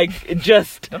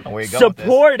just don't know where you're going with this.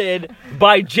 supported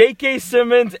by J.K.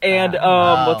 Simmons and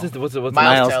what's his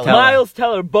Miles Teller. Miles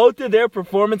Teller. Both of their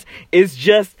performance is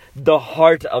just the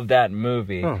heart of that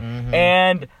movie,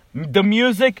 and the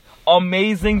music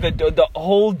amazing. The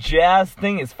whole jazz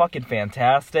thing is fucking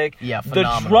fantastic. Yeah, the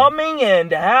phenomenal. drumming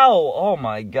and how, oh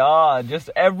my god, just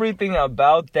everything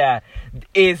about that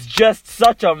is just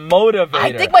such a motivator.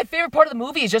 I think my favorite part of the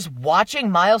movie is just watching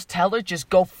Miles Teller just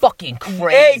go fucking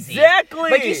crazy.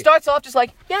 Exactly. Like, he starts off just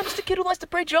like, yeah, I'm just a kid who likes to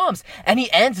play drums. And he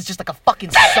ends as just like a fucking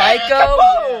psycho.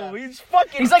 Kaboom! He's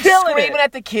like killing screaming it.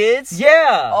 at the kids.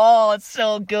 Yeah. Oh, it's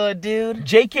so good, dude.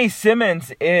 J.K.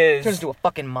 Simmons is. Turns into a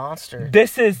fucking monster.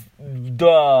 This is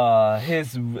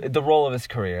the role of his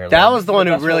career. That Like, was the one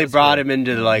who best role really of his brought career. him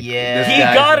into like. Yeah. This He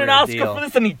guy's got the an real Oscar deal. for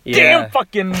this, and he Yeah. damn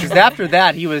fucking. Because after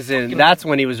that, he was in. That's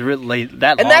when he was really.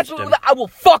 That And launched him. I will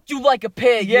fuck you like a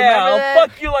pig. You Yeah, remember I'll that?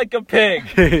 fuck you like a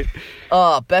pig.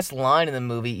 Best line in the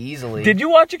movie, easily. Did you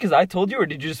watch it because I told you, or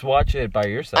did you just watch it by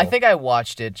yourself? I think I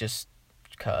watched it just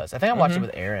because. I think I watched it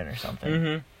with Aaron or something.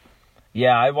 Mm-hmm.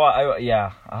 Yeah,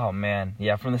 yeah. Oh man,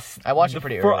 yeah. From the I watched it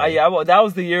pretty early. That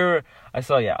was the year I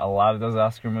saw. Yeah, a lot of those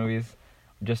Oscar movies,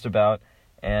 just about,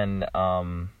 and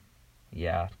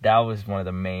yeah, that was one of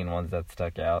the main ones that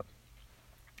stuck out.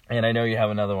 And I know you have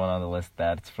another one on the list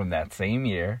that's from that same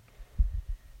year.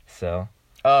 So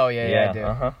Oh, yeah, I do.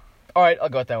 Uh-huh. All right, I'll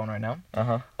go with that one right now.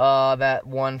 Uh-huh. That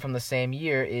one from the same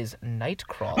year is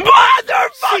Nightcrawler.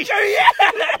 Motherfucker, yes!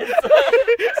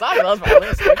 Sorry, that was my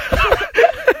list. Dude.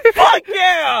 Fuck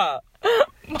yeah!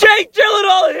 Jake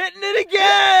Gyllenhaal hitting it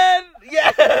again!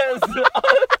 Yes!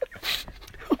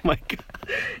 Oh my god.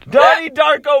 Donnie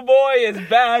Darko boy is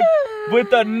back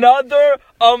with another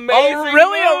amazing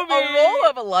Really, movie. a role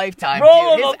of a lifetime,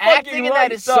 Role dude. of His a acting fucking in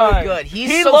that is so lifetime. good.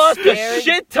 He lost scary. a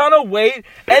shit ton of weight,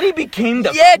 and he became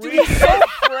the Yeah, dude, he's so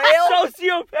frail.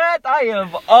 sociopath I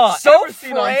have So ever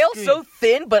seen on frail, screen. so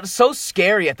thin, but so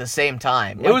scary at the same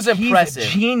time. It was impressive.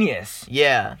 He's a genius.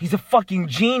 Yeah. He's a fucking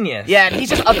genius. Yeah, and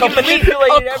he's just a complete,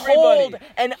 manipulated cold, everybody.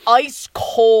 an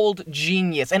ice-cold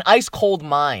genius, an ice-cold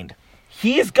mind.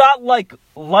 He's got, like,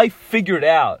 life figured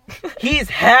out. He's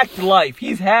hacked life.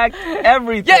 He's hacked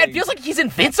everything. Yeah, it feels like he's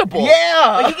invincible.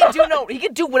 Yeah. Like, he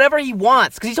can do whatever he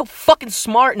wants, because he's so fucking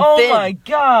smart and Oh thin. my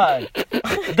god.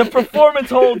 The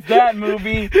performance holds that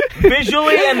movie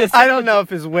visually, and the I don't know if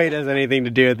his weight has anything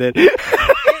to do with it. it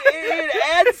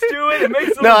adds to it. It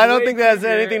makes it No, look I don't way think that has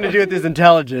bigger. anything to do with his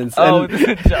intelligence. Oh, and, this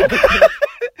is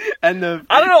and the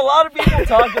I don't know. A lot of people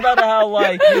talk about how,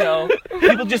 like, you know,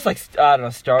 people just, like, I don't know,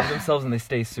 starve themselves and they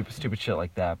stay super stupid shit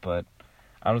like that, but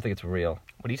I don't think it's real.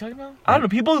 What are you talking about? I don't know.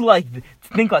 People, like,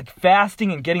 think, like,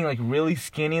 fasting and getting, like, really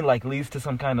skinny, like, leads to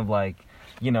some kind of, like,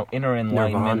 you know, inner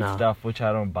enlightenment Nirvana. stuff, which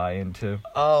I don't buy into.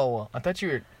 Oh, I thought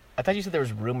you said there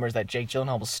was rumors that Jake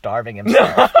Gyllenhaal was starving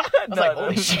himself. I was like,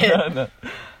 holy shit. No.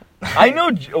 I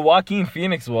know Joaquin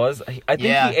Phoenix was. I think he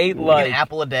ate, like, an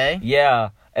apple a day. yeah,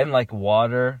 and, like,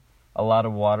 water. A lot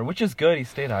of water, which is good. He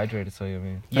stayed hydrated, so I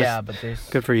mean. Yeah, but there's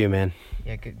good for you, man.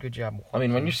 yeah, good job. I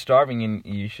mean, when you're starving,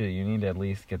 you need to at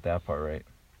least get that part right.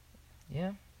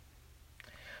 Yeah.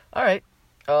 All right.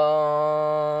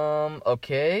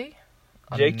 Okay.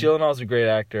 Jake Gyllenhaal's a great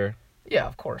actor. Yeah,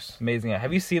 of course. Amazing.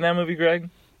 Have you seen that movie, Greg?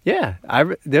 Yeah,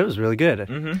 that was really good.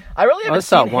 Mm-hmm. I really haven't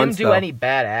saw seen it him once, do though. any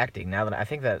bad acting. Now that I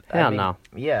think that. Hell no.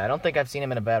 Yeah, I don't think I've seen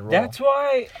him in a bad role. That's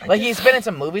why. He's been in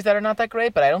some movies that are not that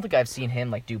great, but I don't think I've seen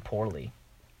him like do poorly.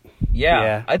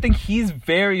 Yeah. I think he's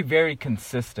very, very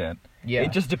consistent. Yeah.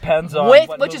 It just depends on Which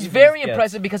what is movies very he gets.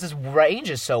 impressive because his range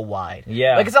is so wide.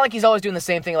 Yeah. Like, it's not like he's always doing the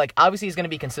same thing. Like, obviously he's going to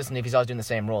be consistent if he's always doing the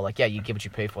same role. Like, yeah, you get what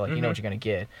you pay for. Like, you know what you're going to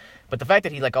get. But the fact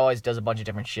that he, like, always does a bunch of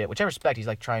different shit, which I respect. He's,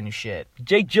 like, trying new shit.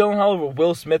 Jake Gyllenhaal or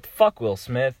Will Smith? Fuck Will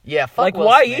Smith. Yeah, fuck Like, Will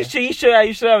why? Smith. You should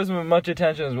have as much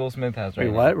attention as Will Smith has right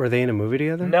Wait, now. what? Were they in a movie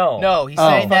together? No. No, he's Oh.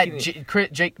 saying that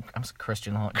Fucking- Jake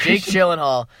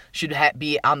Gyllenhaal should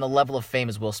be on the level of fame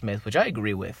as Will Smith, which I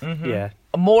agree with. Mhm. Yeah.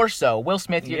 More so. Will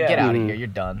Smith, Yeah. get out of Mhm. here. You're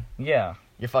done. Yeah.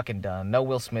 You're fucking done. No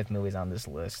Will Smith movies on this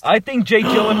list. I think Jake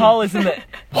Gyllenhaal is in the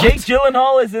Jake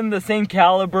Gyllenhaal is in the same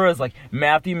caliber as like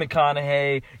Matthew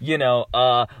McConaughey,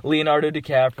 Leonardo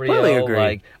DiCaprio, Completely agree.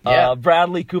 like Yeah.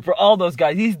 Bradley Cooper, all those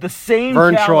guys. He's the same.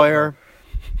 Vern caliber. Troyer.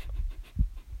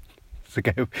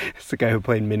 It's the guy who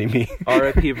played Mini-Me.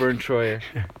 R.I.P. Vern Troyer.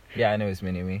 Yeah, I know his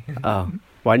Mini-Me. Oh,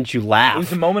 why didn't you It laugh?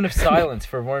 was a moment of silence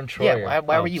for Vern Troyer. Yeah,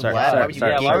 why were you sorry, laughing?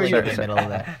 sorry, Why were you sorry, why were giggling you- in the middle of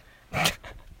that?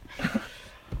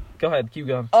 Go ahead, keep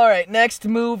going. All right, next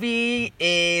movie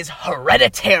is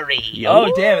Hereditary.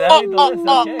 Oh, damn, that made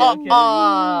the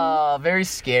list. Okay. Very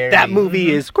scary. That movie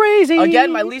is crazy.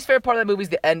 Again, my least favorite part of that movie is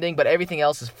the ending, but everything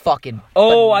else is fucking.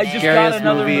 Oh, I just got Scariest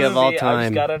another movie of all I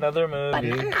time. just got another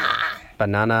movie.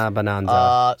 Banana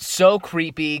Bonanza. So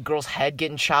creepy. Girl's head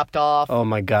getting chopped off. Oh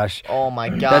my gosh. Oh my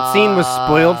god. That scene was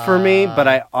spoiled for me, but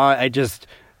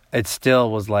it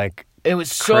still was like, It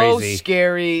was so crazy.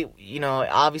 scary.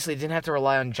 Obviously, it didn't have to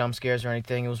rely on jump scares or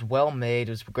anything. It was well made.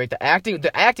 It was great. The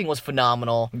acting was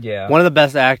phenomenal. Yeah. one of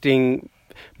the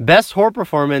best horror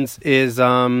performance is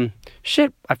I'm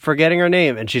forgetting her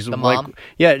name, and she's The like, mom?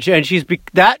 yeah, she's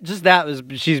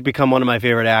she's become one of my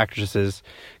favorite actresses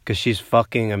because she's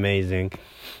fucking amazing.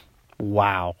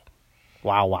 Wow.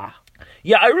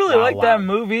 Yeah, I really Wow, liked wow. that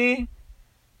movie,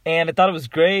 and I thought it was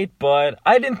great, but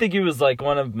I didn't think it was like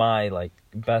one of my like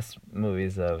best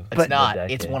movies of. It's the not.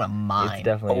 decade. It's one of mine. It's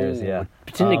definitely yours. Yeah.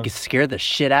 Didn't it scare the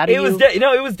shit out of It you? was.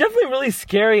 It was definitely really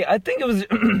scary. I think it was.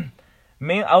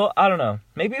 I don't know.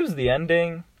 Maybe it was the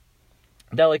ending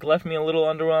that like left me a little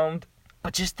underwhelmed.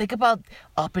 But just think about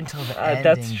up until the ending.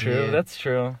 That's true. dude. That's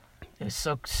true. It was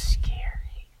so scary.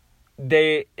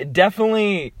 They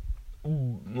definitely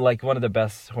like one of the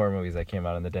best horror movies that came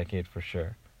out in the decade for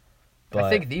sure. I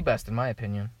think the best, in my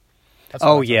opinion. That's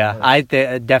Oh what I'm yeah, saying.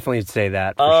 I'd definitely say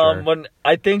that for sure. when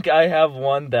I think I have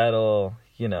one that'll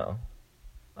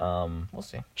We'll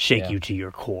see. Shake yeah. you to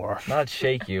your core. not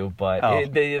shake you, but Oh.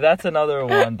 that's another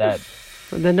one that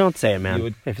Then don't say it, you man.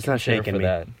 would If it's not consider shaking for me.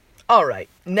 that. All right.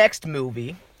 Next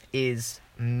movie is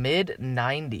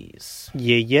mid-90s.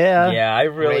 Yeah. Yeah, I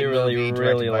really, Great really, movie,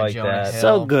 really directed by like Jonah that. Hill.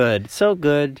 So good. So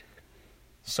good.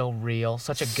 So real.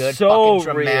 Such a good So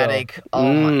fucking dramatic.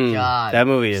 Oh my god. That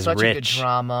movie is Such a good rich.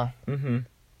 drama. Mm-hmm.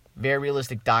 Very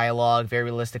realistic dialogue. Very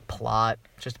realistic plot.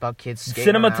 Just about kids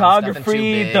skating around, nothing too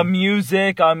Cinematography, big. the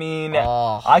music. I mean,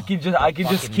 Oh, I could just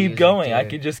fucking keep music, going. I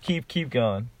dude. could just keep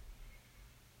going.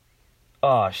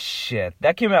 Oh shit,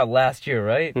 that came out last year,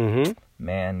 right? Mm-hmm.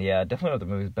 Man, yeah, definitely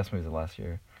one of the best movies of last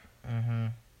year. Mm-hmm.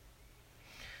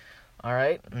 All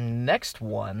right. Next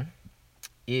one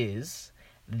is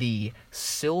the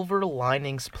Silver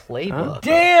Linings Playbook.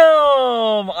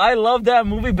 Damn, I love that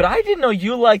movie, but I didn't know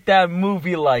you liked that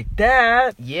movie like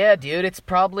that. Yeah, dude. It's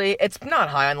not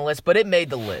high on the list, but it made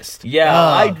the list. Yeah,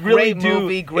 Oh, I really great do.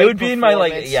 movie, great it would be in my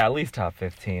performance. at least top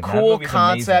 15. That Cool movie's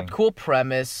concept, amazing. cool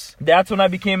premise. That's when I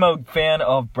became a fan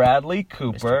of Bradley Mr.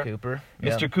 Cooper. Cooper.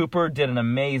 Mr. Yep. Cooper did an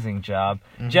amazing job.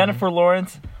 Mhm. Jennifer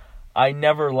Lawrence, I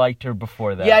never liked her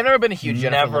before that. Yeah, I've never been a huge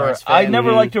Jennifer Lawrence fan. I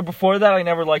never Mhm. liked her before that. I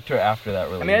never liked her after that.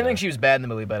 Really. I mean, I didn't think she was bad in the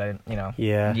movie, but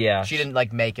Yeah. Yeah. she didn't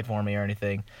like make it for me or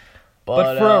anything.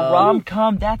 But for a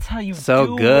rom-com, that's how you So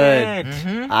do good. it.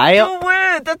 Mhm. Do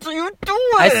it. That's how you do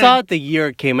it. I saw it the year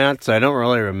it came out, so I don't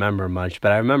really remember much,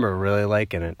 but I remember really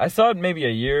liking it. I saw it maybe a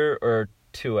year or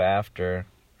two after,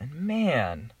 and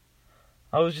man,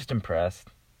 I was just impressed.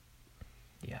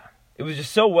 Yeah. It was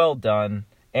just so well done,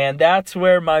 and that's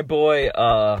where my boy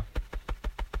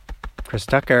Chris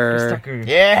Tucker. Chris Tucker,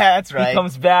 Yeah, that's right. he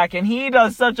comes back, and he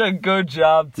does such a good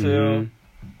job too.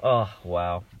 Mhm. Oh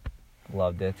wow,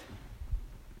 loved it.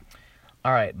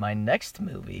 All right, my next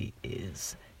movie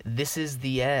is This Is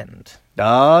the End.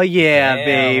 Oh yeah, Damn,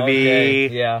 baby. okay,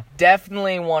 yeah,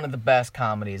 Definitely one of the best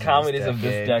comedies. comedies of of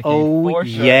this decade. decade. Oh for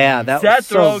sure. yeah, that Seth was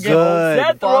so Rogen, good.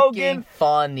 Seth Fucking Rogen.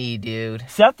 funny, dude.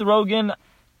 Seth Rogen,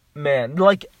 man,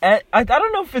 like I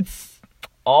don't know if it's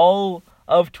all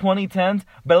of 2010s,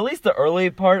 but at least the early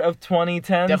part of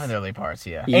 2010s. Definitely the early parts,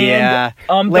 yeah. Yeah.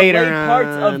 And, Later the late parts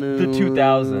of on. the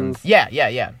 2000s.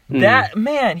 Yeah. That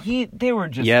man, they were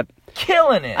just Yep.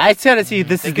 killing it. I said to see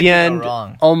this They is could the do no end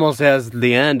wrong. almost as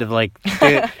the end of like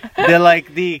they're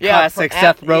like the Yeah, classic for-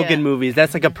 Seth Rogen yeah. movies.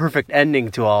 That's like a perfect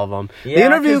ending to all of them. The Yeah,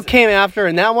 interview 'cause- came after,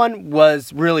 and that one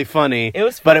was really funny. It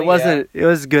was but funny, it wasn't. It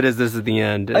was as good as this is the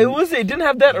end. it didn't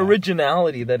have that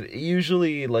originality that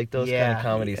usually like those kind Yeah, of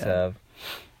comedies yeah. have.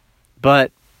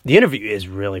 But the interview is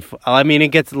really fun. I mean, it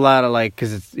gets a lot of like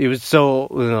because it was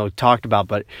so talked about,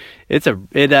 but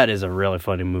that is a really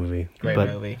funny movie. Great but,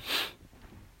 movie.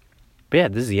 But yeah,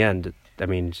 this is the end. I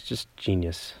mean, it's just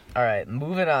genius. All right,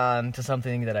 moving on to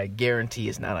something that I guarantee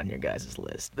is not on your guys'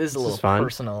 list. This is a This little is fun.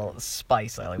 personal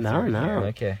spice I like to No, throw in no. here.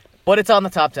 Okay. But it's on the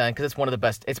top 10 because it's one of the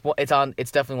best. It's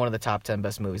definitely one of the top 10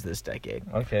 best movies this decade.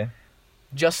 Okay.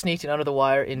 Just sneaked in under the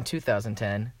wire in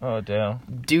 2010. Oh damn.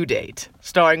 Due Date,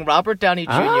 starring Robert Downey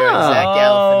Jr. and Ah. Zach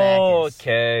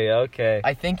Galifianakis. Okay.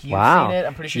 I think you've Wow. seen it.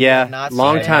 I'm pretty sure you Yeah, have not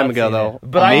long seen time it. ago Seen though.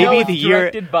 it. But I know Maybe it's the year.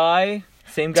 directed by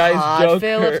same guy as Todd Joker.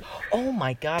 Phillips. Oh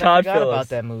my god, Todd I forgot Phillips. about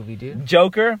that movie, dude.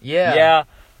 Joker? Yeah. Yeah.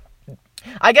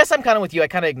 I guess I'm kind of with you. I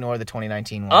kind of ignore the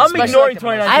 2019 one. I'm especially ignoring the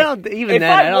 2019. I don't even If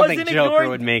then. I I don't think wasn't Joker ignoring-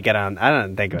 would make it on. I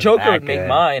don't think it was Joker that would make good.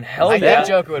 mine. Hell I yeah. think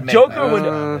Joker would make Joker mine. would.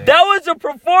 Definitely. That was a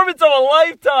performance of a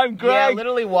lifetime, Greg. Yeah,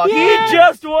 literally walking. He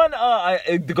just won.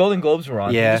 The Golden Globes were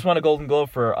on. Yeah. He just won a Golden Globe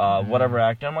for whatever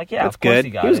actor. I'm like, yeah, That's of course good. he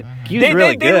got He was, it. he was really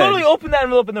they good. literally opened that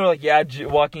envelope and they were like, yeah,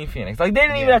 Joaquin Phoenix. Like they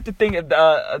didn't even Yeah. have to think. They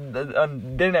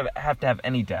didn't have to have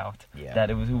any doubt Yeah. that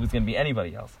it was who was going to be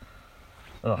anybody else.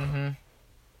 Ugh. Mm-hmm.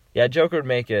 Yeah, Joker would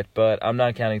make it, but I'm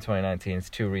not counting 2019. It's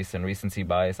too recent. Recency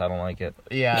bias. I don't like it.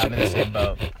 Yeah, I'm in the same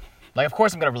boat. Like, of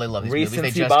course I'm gonna really love these movies. They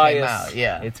Recency just bias. came out.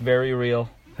 Yeah, It's very real.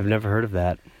 I've never heard of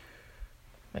that.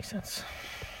 makes sense.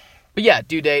 But yeah,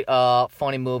 Due Date.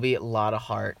 Funny movie, a lot of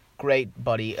heart. Great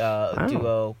buddy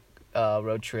duo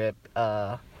road trip.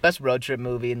 Best road trip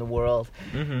movie in the world.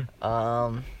 Mm-hmm.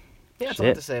 Yeah, that's all I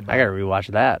have Shit. to say about I gotta it. rewatch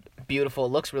that. Beautiful. It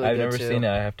looks really I've good never too. seen it.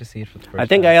 I have to see it for the first I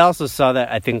think time. I also saw that.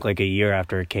 I think like a year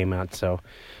after it came out. So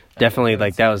definitely haven't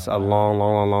like that seen was it. a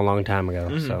long time ago.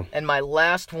 Mhm. So And my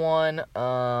last one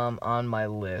on my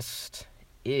list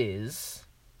is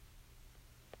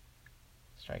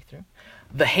strike through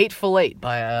The Hateful Eight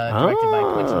by directed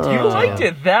by Quentin Oh. You Tarantino. liked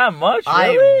it that much? I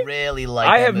Really? really like.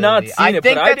 I that have not movie. seen it,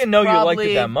 think but I that's didn't know you liked it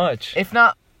probably- that much. If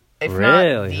not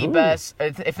Really? the Ooh. best,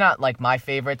 if not like my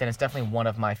favorite, then it's definitely one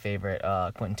of my favorite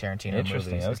Quentin Tarantino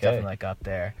Interesting, movies. It's okay. definitely like up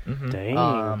there. Mhm.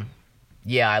 dang.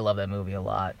 Yeah, I love that movie a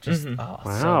lot. Just Mhm.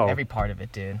 so Wow. every part of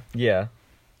it, dude. Yeah.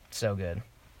 So good.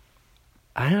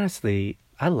 I honestly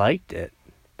I liked it.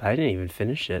 But I didn't even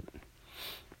finish it.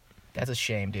 That's a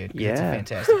shame, dude. 'Cause Yeah. it's a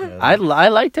fantastic movie. I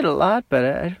liked it a lot, but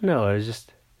I don't know. It was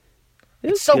just. It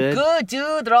was It's so good,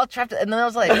 dude. They're all trapped, and then I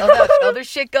was like, oh, that other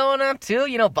shit going on too.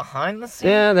 You know, behind the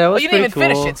scenes. Yeah, that Oh, was you didn't even pretty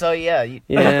finish cool. it, so yeah.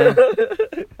 Yeah,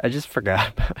 I just forgot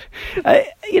about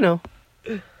it.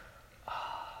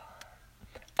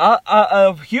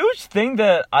 A huge thing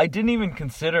that I didn't even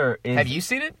consider is. Have you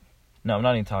seen it? No, I'm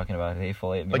not even talking about it.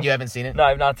 Hateful Eight. But you haven't seen it? No,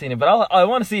 I've not seen it, but I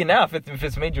want to see it now. If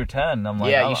it's made your 10, I'm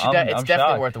like, yeah, I'm, you should. I'm, It's I'm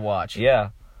definitely shocked. worth a watch. Yeah,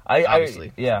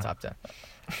 Obviously. yeah. It's top 10.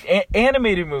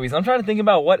 Animated movies. I'm trying to think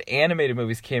about what animated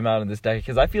movies came out in this decade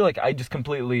because I feel like I just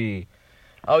completely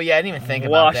Oh yeah, I didn't even think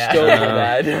about washed that. over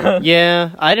that. Yeah,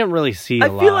 I didn't really see a I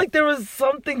lot. feel like there was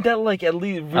something that like at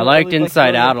least I liked really, Inside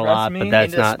really Out a impressed lot, me. but that's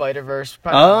Into the not. Spider-Verse.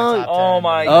 Oh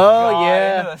my Oh, god!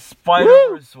 yeah. Into the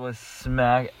Spider-Verse was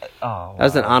smack. Oh, That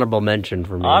was an wow. honorable mention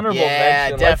for me. Honorable Yeah,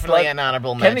 mention. definitely Let's an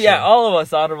honorable let- mention. yeah, all of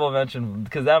us honorable mention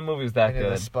because that movie was that Into the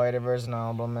good. Spider-Verse, an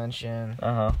honorable mention.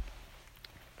 Uh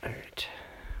Alright,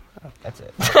 That's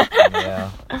it. huh.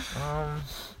 Yeah.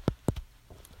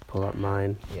 pull up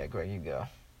mine. Yeah, Greg, you go.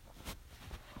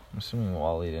 I'm assuming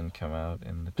Wall-E didn't come out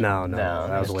in the. No, No,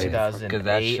 that was it's way. 2000. Because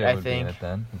that 2008, shit I would be in think. it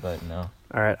then, but no.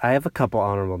 All right, I have a couple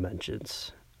honorable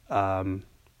mentions.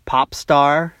 Pop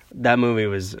Star. That movie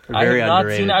was very I have not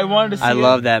underrated. seen it. I wanted to see I it.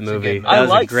 love that It's a movie. good That movie. I was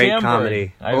like a great Sam Bird.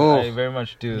 comedy. I Ooh, very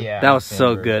much do. Yeah. that was Sam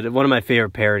so Bird. good. One of my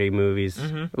favorite parody movies.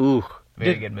 Mhm. Ooh,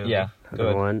 Very good movie. Yeah.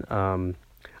 another Good. one.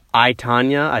 I,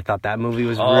 Tonya. I thought that movie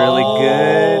was really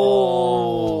good.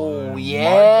 Oh, yeah.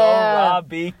 Margot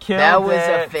Robbie killed That was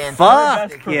it. a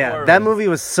fantastic Fuck yeah, performance. that movie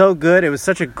was so good. It was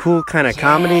such a cool kind of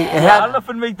comedy. It I don't had know if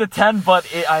it'd make the 10, but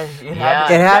it Yeah,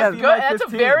 had It had to a- be good. my That's a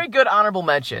 15. very good honorable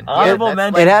mention. Honorable that's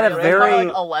mention. like- It had a that's very-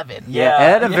 like 11. Yeah. It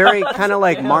had a very Yeah. kind of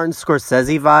like Martin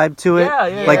Scorsese vibe to it. Yeah,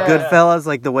 yeah, like yeah. Goodfellas,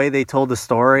 like the way they told the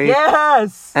story.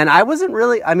 Yes. And I wasn't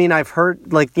really, I mean, I've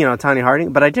heard, like, Tanya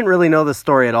Harding, but I didn't really know the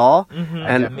story at all.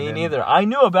 And Me neither. I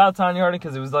knew about Tanya Harding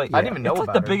because it was like I didn't even know it's like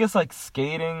about the her. biggest like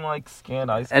skating like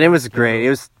scanned ice. and it was great. It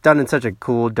was done in such a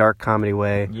cool, dark comedy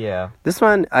way. Yeah. This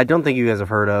one, I don't think you guys have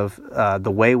heard of,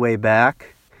 The Way, Way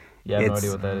Back. Yeah. I have no It's-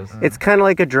 idea what that is. It's kind of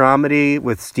like a dramedy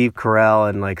with Steve Carell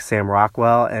and, like, Sam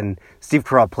Rockwell. And Steve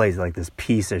Carell plays, like, this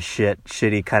piece of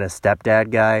shitty kind of stepdad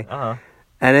guy. Uh-huh.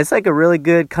 And it's like a really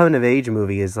good coming of age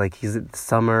movie. Is like he's at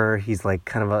summer. He's like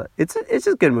kind of it's just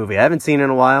a good movie. I haven't seen it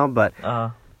in a while, but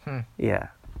Uh-huh. yeah.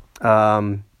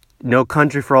 No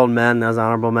Country for Old Men. That was an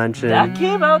honorable mention. That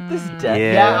came out this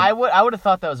decade. Yeah. Yeah, I would have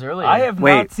thought that was earlier. I have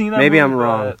Wait, not seen that maybe movie, I'm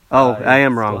wrong. but Oh, I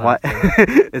am still wrong. have What?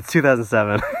 to. It's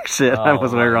 2007. Shit, I Oh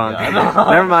was way my wrong.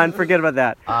 God. Never mind. Forget about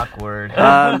that. Awkward.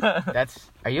 Um,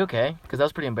 Are you okay? Because that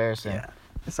was pretty embarrassing. Yeah.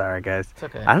 Sorry, guys. It's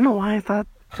okay. I don't know why I thought.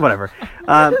 Whatever.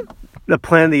 The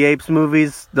Planet of the Apes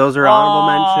movies, those are honorable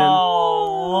mention.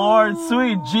 Oh, Lord,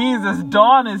 sweet Jesus,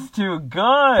 Dawn is too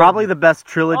good. Probably the best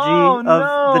trilogy Oh, of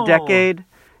no. the decade.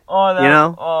 Oh, that, You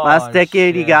know, oh, last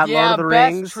decade you shit. got Yeah, Lord of the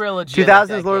best Rings. trilogy of 2000s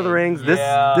the Lord of the decade. Rings.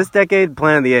 Yeah. This decade,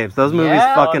 Planet of the Apes. Those movies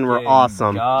Yeah. fucking were Fucking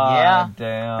awesome. God Yeah.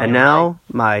 damn. And now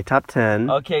my top 10.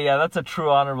 Okay, yeah, that's a true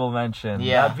honorable mention.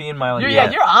 Yeah. That'd be in my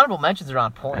Your honorable mentions are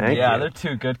on point. Thank yeah, you. they're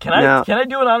too good. Can Now- I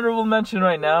do an honorable mention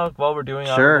right now while we're doing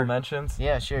Sure. honorable mentions?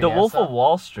 Yeah, sure. The yeah, Wolf so- of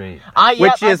Wall Street.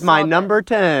 Which is my number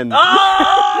 10.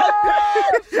 Oh!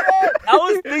 I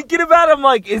was thinking about it. I'm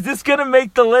like, is this gonna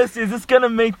make the list? Is this gonna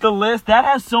make the list? That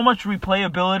has so much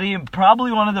replayability and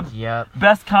probably one of the Yep.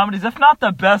 best comedies, if not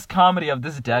the best comedy of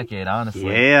this decade,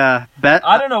 honestly. Yeah.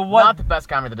 I don't know what. Not the best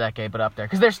comedy of the decade, but up there.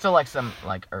 Because there's still like some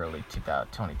like early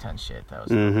 2010 shit that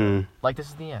was Mm-hmm. like This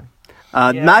Is the End.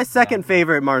 Yeah, My second exactly.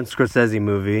 favorite Martin Scorsese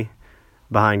movie,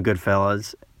 behind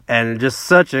Goodfellas, and just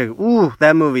such a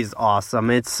that movie's awesome.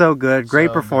 It's so good, great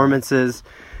So good. performances,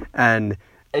 and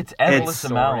It's endless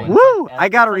It's amount. soaring. Woo! It's I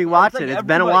gotta it's rewatch it. It's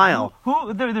been a everybody-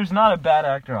 while. There's not a bad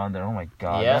actor on there. Oh my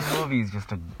god, Yeah. that movie is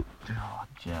just a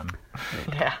gem.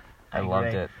 Yeah. I loved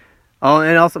agree. it. Oh,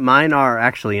 and also mine are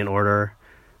actually in order,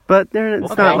 but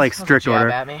it's Okay, not like don't strict jab order.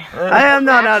 At me. I am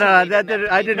no. Actually, That didn't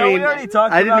have I to didn't No, mean. we already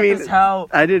talked I didn't about mean this. How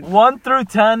I did. 1 through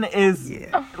 10 is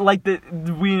Yeah. like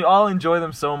we all enjoy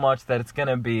them so much that it's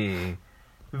gonna be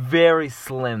very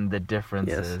slim the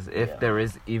differences, if Yeah. there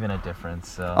is even a difference.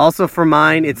 So Also for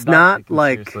mine, it's not taken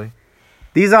like seriously.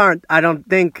 these aren't. I don't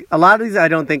think a lot of these. I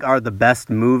don't think are the best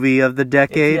movie of the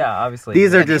decade. Yeah, obviously.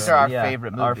 These are Yeah, just- these are our yeah,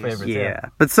 favorite Our movies. favorites. Yeah,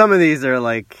 but some of these are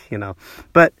like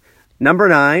But number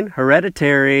 9,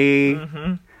 Hereditary.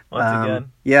 Mm-hmm. Once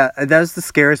again. Yeah, that was the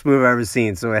scariest movie I've ever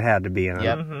seen, so it had to be on.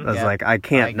 Yep. Mhm. I was Yeah. like, I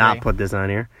can't I not agree. put this on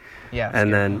here. Yeah. And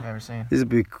scariest then- movie I've ever seen. This would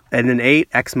be, and then 8,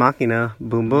 Ex Machina,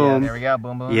 boom Yeah, boom. there we go.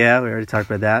 Boom boom. Yeah, we already talked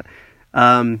about that.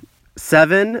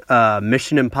 7,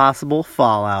 Mission Impossible,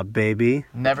 Fallout, baby.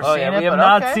 Never Oh seen yeah, it. we have but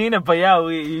not okay. seen it, but yeah,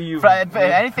 you. For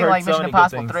anything heard like so Mission many good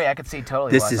Impossible things. 3, I could see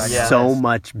totally. This watch is that. Yeah. so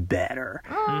much better.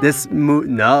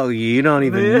 No, you don't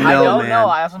even know, I don't man. know.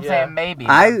 That's what I'm Yeah. saying. Maybe.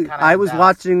 I'm kinda I was doubts.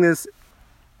 watching this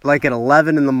like at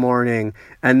 11 in the morning,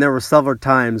 and there were several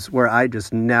times where I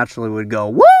just naturally would go,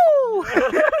 woo!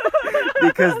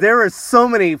 Because there were so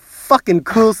many fucking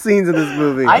cool scenes in this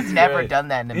movie. I've never Great. done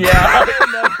that in a movie. Yeah,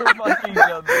 I've never fucking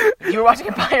done that. You were watching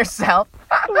it by yourself.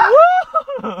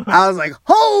 I was like,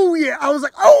 oh yeah! I was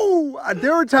like, oh!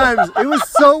 There were times it was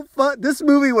so fun. This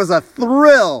movie was a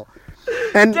thrill.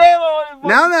 And Damn, I wanna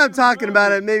now fucking that I'm talking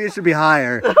about it, maybe it should be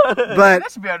higher. But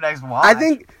That should be our next watch. I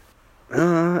think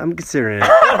I'm considering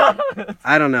it.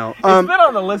 I don't know. It's been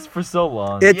on the list for so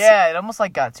long. It's Yeah, it almost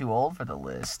like got too old for the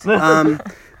list. the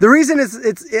reason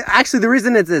the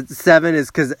reason it's at 7 is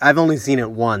because I've only seen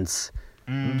it once.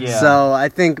 Yeah. So I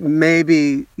think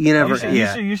maybe you never.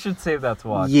 You should save that to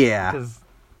watch. Yeah. Because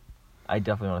I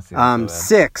definitely want to see that.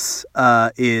 6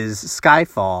 is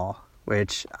Skyfall,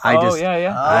 which I oh, just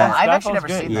yeah. I've actually Skyfall's never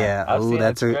good. seen that. yeah. I've ooh, seen it.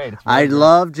 that's It's a. great. It's I really good.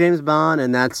 love James Bond,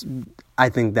 and I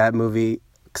think that movie,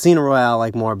 Casino Royale, I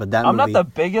like more, but that I'm movie. not the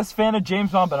biggest fan of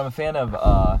James Bond, but I'm a fan of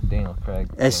Daniel Craig.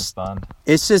 It's- James Bond.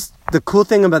 It's just the cool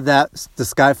thing about that the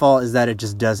Skyfall is that it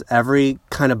just does every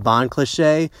kind of Bond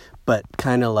cliche, but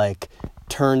kind of like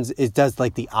it does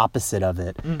like the opposite of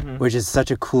it, which is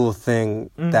such a cool thing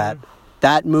that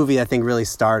movie I think really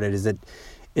started. Is it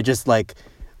just like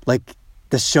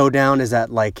the showdown is at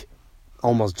like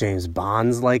almost James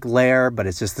Bond's like lair, but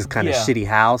it's just this kind of Yeah. shitty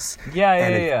house. Yeah.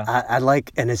 And I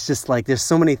like, and it's just like there's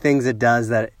so many things it does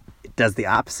that it does the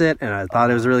opposite, and I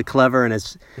thought it was really clever, and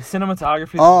it's The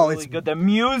cinematography is Oh, really it's- good. The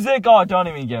music, don't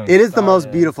even get me it is the most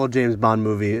started. beautiful James Bond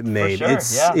movie made. sure,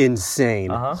 It's yeah.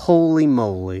 insane. Uh-huh. Holy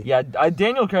moly! Yeah,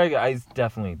 Daniel Craig is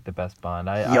definitely the best Bond.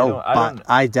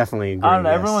 I definitely agree. I don't know.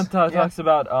 yes. Everyone talks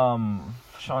about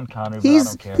Sean Connery, but I He's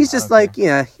don't care. he's I just don't like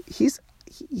care.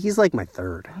 he's like my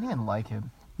third. I didn't like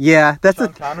him. Yeah, that's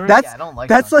Sean Connery? that's Yeah, I don't like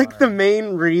that's Sean like the Connery.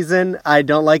 main reason I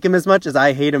don't like him as much as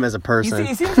I hate him as a person.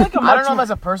 He seems like a I much don't know him more, as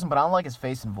a person, but I don't like his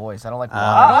face and voice. I don't like. I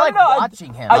I don't like know,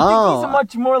 watching him. I think he's Oh. a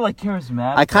much more like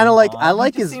charismatic. I kinda like- Bond. I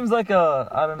like he just his- seems like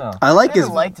I don't know. I like I his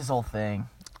liked his whole thing.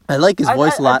 I like his I-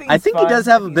 voice a I lot. think I he's think he fine. does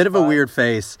I have a think bit he's of a fine. weird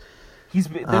face. There's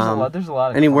a lot. There's a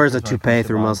lot of. And he wears a characters when it toupee comes to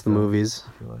through Bond most of the stuff, movies.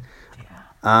 I feel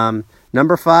like.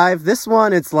 Number 5, this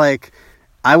one, it's like,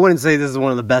 I wouldn't say this is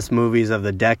one of the best movies of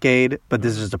the decade, but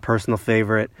this is just a personal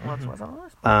favorite. What's on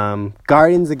the list?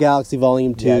 Guardians of the Galaxy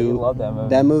Volume 2. Yeah, you love that movie.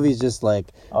 That movie's just like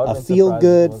I would've a been surprised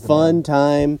feel-good, if it wasn't fun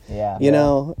time, Yeah. you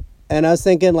know? And I was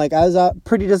thinking, like, I was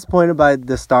pretty disappointed by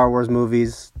the Star Wars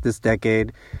movies this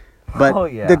decade. But Oh,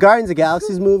 yeah. the Guardians of the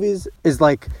Galaxy movies is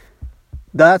like,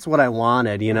 that's what I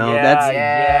wanted, you know? That's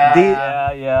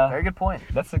yeah. Very good point.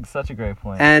 That's such a great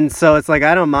point. And so it's like,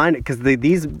 I don't mind it because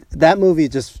that movie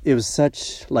it was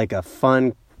such like a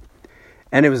fun,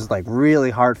 and it was like really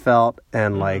heartfelt,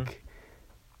 and like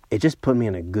it just put me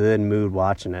in a good mood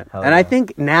watching it. Hell and yeah. I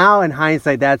think now in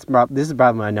hindsight, this is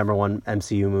probably my number one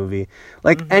MCU movie.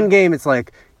 Like Endgame, it's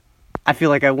like I feel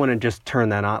like I wouldn't just turn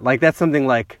that on. Like that's something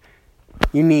like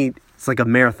you need. It's like a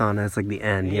marathon. And it's like the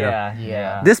end. You know?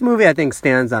 Yeah. This movie, I think,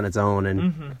 stands on its own,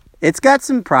 and it's got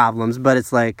some problems, but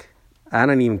it's like I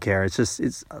don't even care. It's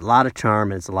a lot of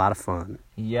charm and it's a lot of fun.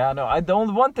 Yeah, no, the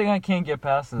only one thing I can't get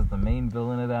past is the main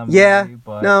villain of that movie. Yeah,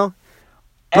 but no,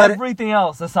 but everything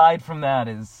else aside from that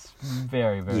is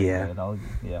very, very Yeah. good.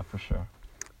 Yeah, for sure.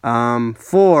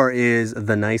 4 is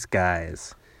The Nice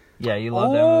Guys. Yeah, you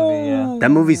love that movie. Yeah. That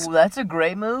movie's- That's a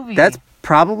great movie. That's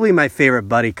probably my favorite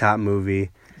buddy cop movie.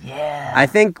 yeah. I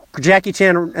think Jackie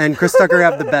Chan and Chris Tucker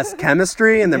have the best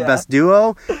chemistry and the Yeah. best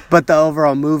duo, but the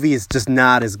overall movie is just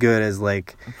not as good as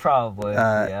like Probably.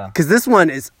 Yeah. because this one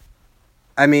is,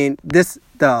 I mean,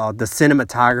 the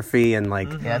cinematography and like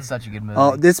Yeah, that's such a good movie.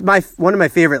 oh, this is one of my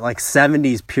favorite like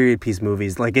 70s period piece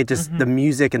movies. Like it just the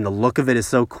music and the look of it is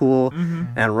so cool.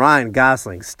 And Ryan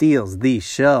Gosling steals the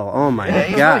show. Oh my yeah, he's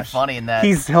really gosh. funny in that.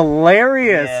 He's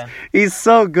hilarious. Yeah. He's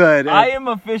so good. I am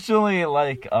officially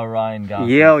like a Ryan Gosling.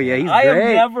 Yo, yeah, he's I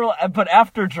great. am never, but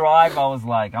after Drive, I was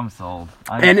like, I'm sold.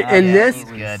 And yeah, this he's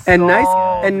good. and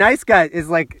So- Nice Guy is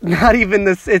like not even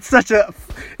this.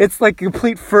 It's like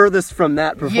complete furthest from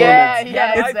that performance. yeah, It's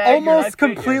exactly. almost I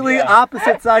figured, completely yeah.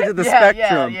 opposite sides of the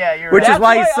spectrum. Yeah, you're which right. is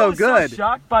why he's I so was good. So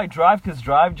shocked by Drive because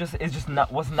Drive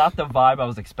was not the vibe I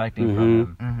was expecting from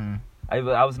him. Mm-hmm.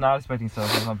 I was not expecting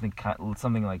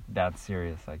something like that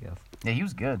serious. I guess. Yeah, he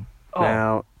was good. Oh,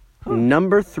 Now,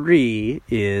 number 3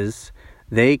 is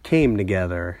They Came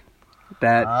Together.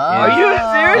 That are is- you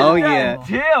serious? Oh, God yeah.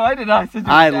 Damn, I did not.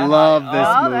 I love this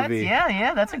Oh, movie.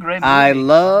 that's a great movie. I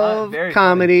love Very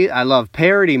comedy. I love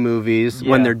parody movies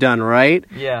when Yeah. they're done right.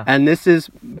 Yeah. And this is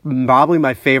probably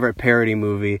my favorite parody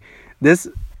movie. This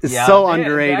is Yeah, so the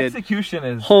underrated. execution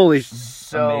is Holy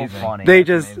so amazing. funny. they That's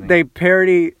just amazing. they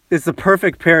parody. It's the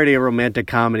perfect parody of romantic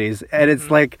comedies, and it's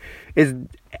like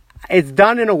it's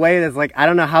done in a way that's like I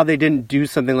don't know how they didn't do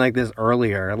something like this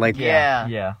earlier. Like Yeah.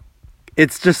 Yeah.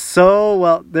 it's just so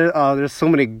well. There's so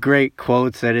many great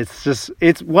quotes, and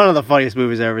it's one of the funniest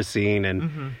movies I've ever seen.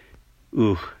 And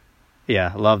ooh,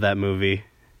 yeah, love that movie.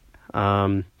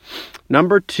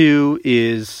 Number 2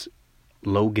 is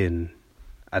Logan.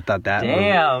 I thought that movie.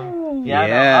 Damn. Yeah.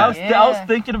 Yeah. I was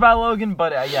thinking about Logan,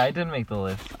 but yeah, I didn't make the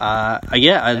list. Yeah,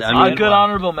 I A mean, good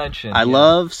honorable mention. I yeah.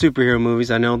 love superhero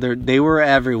movies. I know they were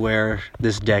everywhere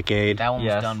this decade. That one was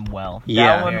Yes. done well.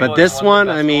 Yeah, one but was this one one,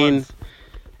 of the I best mean, ones.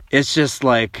 it's just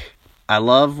like I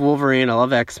love Wolverine. I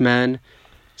love X-Men.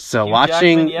 So Hugh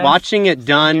watching Jackman, yes. watching it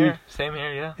done Same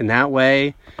here, yeah. in that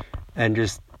way, and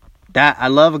just that I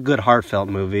love a good heartfelt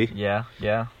movie, Yeah.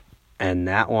 and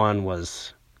that one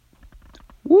was,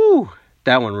 woo!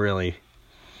 That one really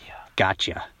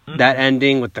gotcha. That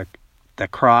ending with the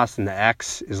cross and the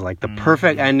X is like the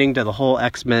perfect ending to the whole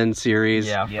X-Men series.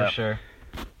 Yeah, Yep. for sure.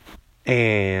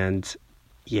 And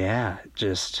yeah,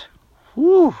 just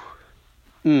whoo.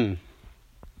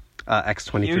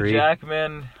 X-23. Hugh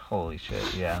Jackman, holy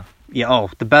shit, yeah. Yeah, one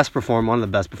of the best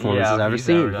performances I've ever he's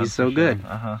seen. done He's so for good. Sure.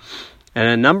 Uh-huh. And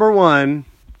then number 1,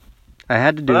 I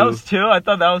had to do. That was 2? I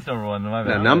thought that was number 1. My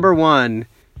bad. Number 1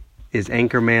 is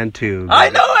Anchorman 2. I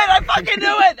knew it! I fucking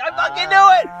knew it!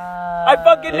 I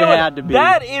fucking knew It it! had to be.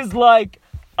 That is like...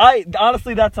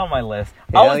 honestly, that's on my list.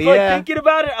 I Hell was like yeah. thinking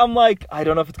about it. I'm like, I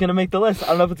don't know if it's gonna make the list. I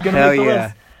don't know if it's gonna Hell make the yeah.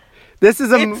 list. This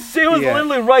is a It was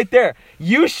literally right there.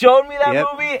 You showed me that Yep.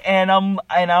 movie, and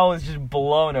I was just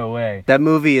blown away. That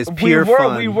movie is pure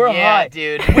fun. We were Yeah, high,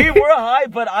 dude. We were high,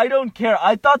 but I don't care.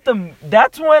 I thought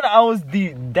that's when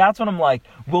I'm like,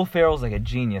 Will Ferrell's like a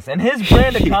genius, and his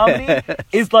brand of comedy Yes.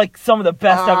 is like some of the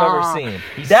best I've ever seen.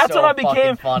 He's That's so when I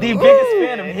became fucking funny. the biggest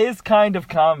fan of his kind of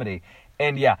comedy.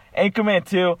 And yeah, Anchorman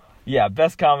 2, yeah,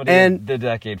 best comedy And- of the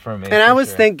decade for me. And I for was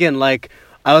sure. thinking, like,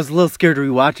 I was a little scared to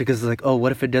rewatch it because it's like, oh,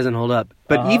 what if it doesn't hold up?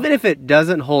 But even if it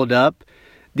doesn't hold up,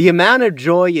 the amount of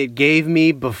joy it gave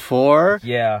me before,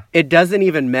 yeah, it doesn't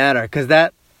even matter because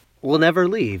that will never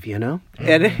leave, you know?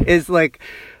 And it's like,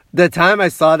 the time I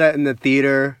saw that in the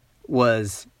theater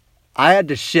was, I had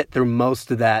to shit through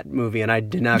most of that movie and I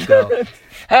did not go.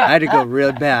 I had to go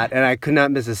real bad and I could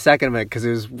not miss a second of it because it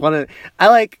was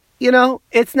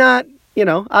it's not,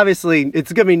 obviously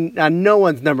it's going to be no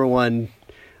one's number one,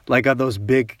 like those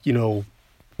big,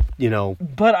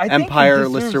 But I think Empire he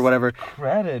list or deserves whatever.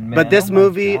 credit, man. But this Oh my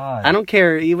movie, God. I don't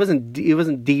care. He wasn't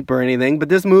deep or anything. But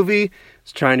this movie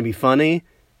is trying to be funny,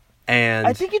 and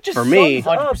I think it just for me,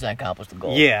 sums 100% accomplished the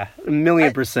goal. yeah,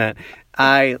 1,000,000%.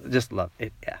 I just love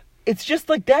it. Yeah. It's just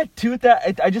like that too.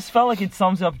 I just felt like it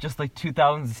sums up just like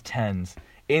 2010s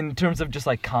in terms of just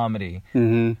like comedy.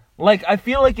 Mm-hmm. Like I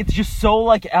feel like it's just so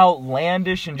like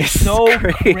outlandish and just It's so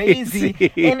crazy.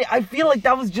 crazy. And I feel like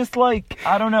that was just like,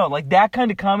 I don't know, like that kind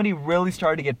of comedy really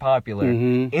started to get popular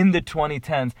Mhm. in the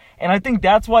 2010s. And I think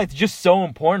that's why it's just so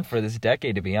important for this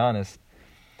decade, to be honest.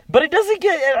 But it doesn't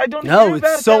get. I don't. No, hear about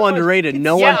it's it so that much. underrated.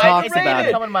 No Yeah, one talks it's about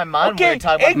it. coming to my mind when we Okay, were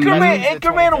talking about the Anchorman, movies of the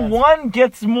Anchorman 2010s. 1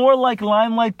 gets more like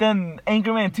limelight than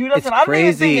Anchorman 2 does. It's And I don't even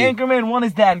crazy. think Anchorman 1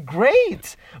 is that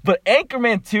great. But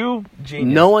Anchorman 2,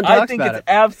 genius. No one I talks think about it's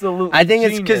it. absolutely I think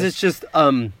it's because genius. it's just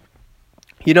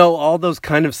all those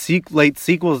kind of late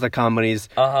sequels to comedies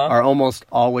Uh-huh. are almost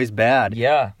always bad.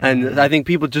 Yeah. And I think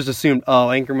people just assumed, oh,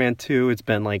 Anchorman 2, it's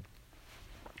been like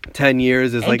 10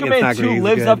 years. It's like, it's Anchorman not 2 going to be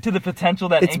lives good. up to the potential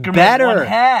that It's Anchorman better. 1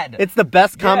 had. It's the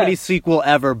best comedy Yes. sequel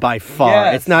ever by far.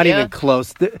 Yes, It's not yeah. even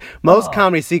close. Most Oh.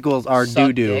 comedy sequels are Suck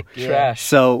doo-doo. dick, yeah. Trash.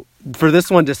 So for this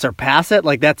one to surpass it,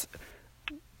 like that's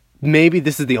maybe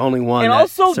this is the only one And that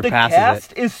also, the surpasses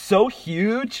cast it. is so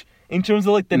huge in terms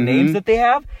of like the Mhm. names that they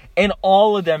have, and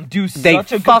all of them do They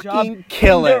such a good fucking job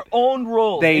kill in their it. own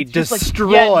roles. They It's just, like,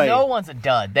 destroy. Yeah, no one's a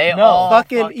dud. They No. all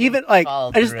fucking even like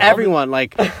followed just through. everyone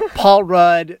like Paul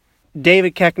Rudd,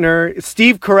 David Koechner,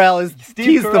 Steve Carell is Steve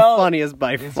he's the Carell funniest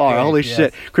by is far. great, Holy yes.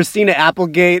 shit! Christina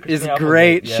Applegate is Christina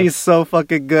great. Applegate, yes. She's so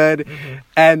fucking good,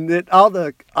 and all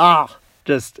the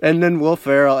and then Will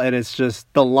Ferrell, and it's just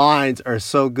the lines are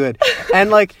so good, and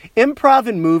like improv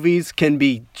in movies can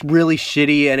be really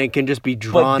shitty, and it can just be But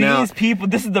drawn these out. people,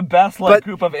 this is the best like But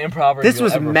group of improvers. This you'll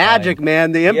was ever magic, find.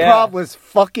 man. The improv Yeah. was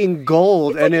fucking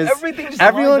gold, It's and like it's everything just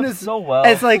everyone lined up is so well.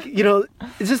 It's like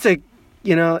it's just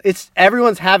it's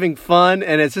everyone's having fun,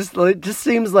 and it just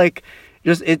seems like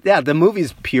the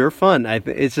movie's pure fun.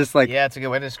 It's just like Yeah, it's a good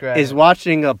way to describe it's it.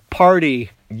 watching a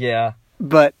party, Yeah.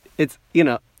 but it's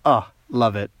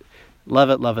love it.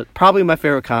 Love it. Probably my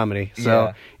favorite comedy.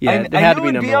 So yeah, it I had knew to be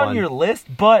it'd number be on one. your list,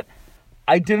 but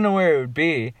I didn't know where it would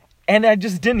be, and I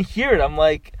just didn't hear it. I'm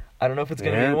like, I don't know if it's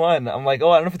gonna Yeah. be 1. I'm like, oh,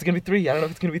 I don't know if it's gonna be 3. I don't know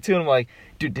if it's gonna be 2. And I'm like,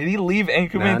 dude, did he leave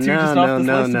Anchorman 2 just off this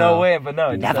list? No way. But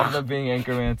no, it just Never. ended up being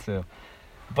Anchorman 2.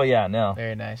 But yeah, no,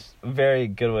 Very nice. very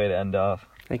good way to end off.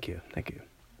 Thank you.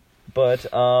 But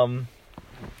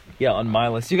yeah, on my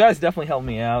list, you guys definitely helped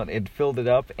me out. It filled it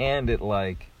up, and it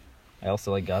I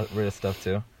also got rid of stuff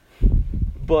too.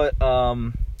 But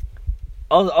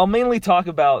I'll mainly talk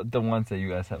about the ones that you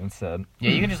guys haven't said.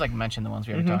 Yeah, you can just mention the ones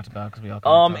we already Mhm. talked about because we all. kinda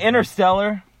talked about it.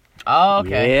 Interstellar. Oh,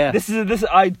 okay. Yeah. This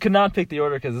I could not pick the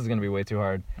order because this is gonna be way too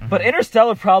hard. But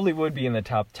Interstellar probably would be in the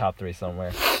top 3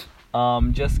 somewhere.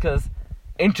 Just because,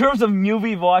 in terms of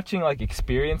movie watching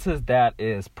experiences, that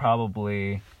is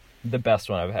probably the best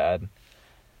one I've had.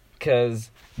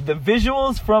 Because the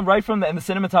visuals from and the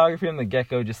cinematography from the get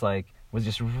go was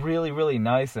just really, really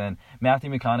nice, and Matthew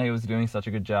McConaughey was doing such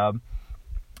a good job.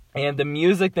 And the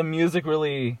music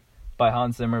really by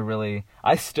Hans Zimmer, really,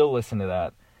 I still listen to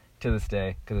that to this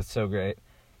day because it's so great,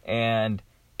 and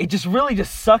it just really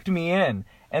just sucked me in.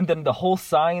 And then the whole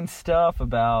science stuff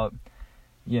about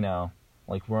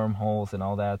wormholes and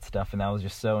all that stuff, and that was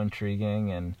just so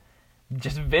intriguing. And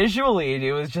just visually,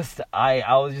 it was just I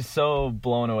was just so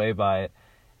blown away by it.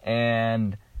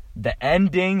 And the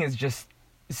ending is just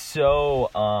so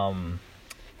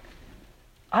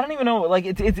I don't even know,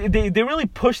 they really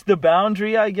pushed the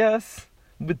boundary, I guess,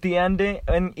 with the ending,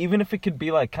 and even if it could be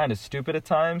kind of stupid at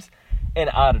times, and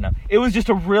I don't know, it was just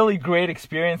a really great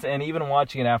experience. And even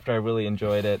watching it after, I really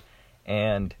enjoyed it.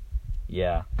 And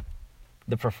yeah,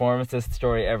 the performances, the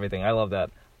story, everything, I love that.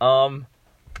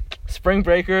 Spring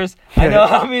Breakers, I know.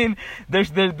 I mean, I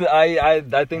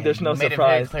think there's no You made it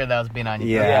very surprise. clear that was being on your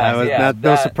Yeah, Yeah, I was yeah, no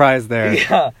that- surprise there.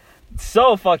 Yeah,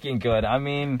 so fucking good. I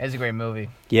mean, It's a great movie.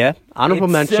 Yeah, honorable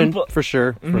It's mention simple. for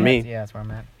sure for Mhm. me. Yeah, that's where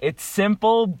I'm at. it's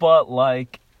simple, but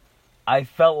I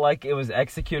felt like it was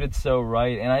executed so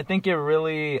right, and I think it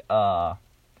really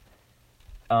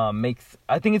makes.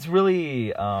 I think it's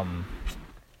really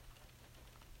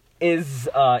is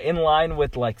in line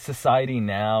with society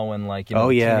now, and Oh,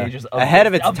 yeah. teenagers Ahead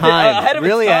of its time. ahead of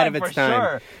Really its ahead time, of its for time.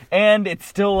 sure. And it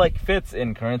still fits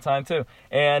in current time too.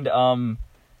 And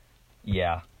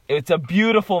yeah, it's a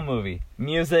beautiful movie.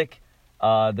 Music,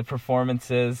 the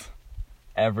performances,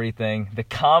 everything. The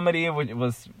comedy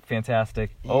was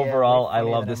fantastic. Yeah, Overall, way I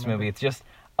funnier love than I this movie. remember. It's just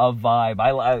a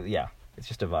vibe. Yeah, it's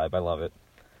just a vibe. I love it.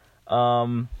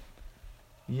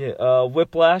 Yeah,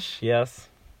 Whiplash, yes.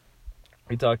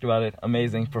 We talked about it.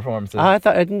 Amazing performances. I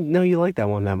didn't know you liked that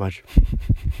one that much.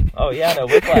 Oh yeah, no,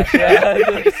 Whiplash.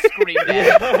 Yeah. Screamed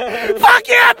at it. Fuck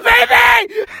yeah,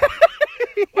 baby!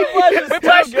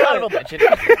 Whiplash is honorable mention.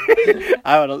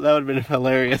 That would have been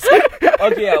hilarious.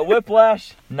 Okay, yeah,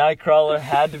 Whiplash, Nightcrawler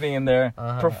had to be in there.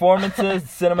 Uh-huh. Performances,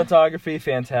 cinematography,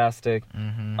 fantastic.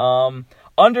 Mm-hmm.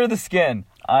 Under the Skin.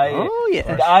 Oh,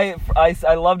 yeah.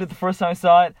 I loved it the first time I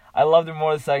saw it. I loved it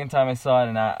more the second time I saw it,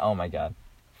 and oh my god,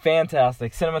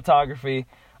 fantastic cinematography,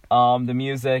 the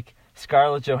music,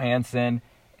 Scarlett Johansson,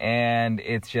 and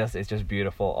it's just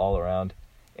beautiful all around.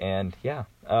 And yeah,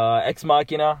 Ex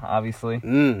Machina, obviously.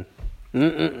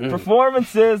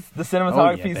 Performances, the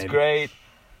cinematography is great.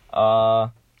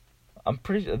 I'm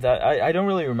pretty sure that I don't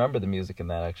really remember the music in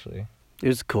that actually. It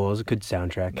was cool. It was a good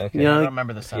soundtrack. Okay. You I know, don't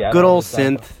remember the sound. Yeah, good I old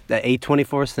remember the synth, that A24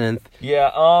 synth.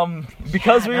 Yeah,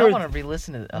 because we I were. want to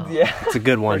re-listen to it. Oh. Yeah, It's a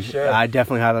good one. sure. I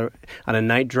definitely have on a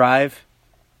night drive.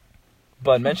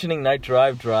 but mentioning Night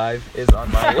Drive is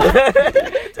on my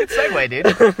Good segue,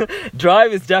 dude.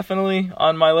 Drive is definitely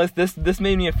on my list. This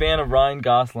made me a fan of Ryan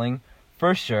Gosling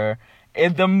for sure.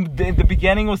 The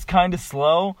beginning was kind of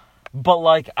slow, but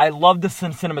like I loved the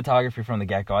cinematography from the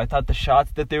get-go. I thought the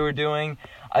shots that they were doing,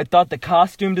 I thought the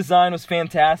costume design was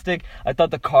fantastic. I thought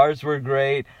the cars were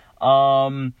great.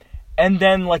 And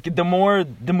then like the more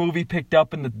the movie picked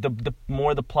up and the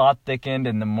more the plot thickened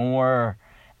and the more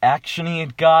actiony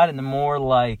it got and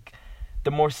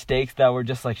the more stakes that were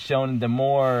just like shown and the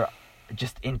more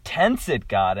just intense it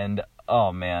got, and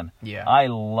oh man, Yeah. I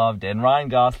loved it. And Ryan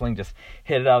Gosling just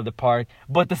hit it out of the park.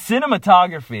 But the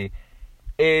cinematography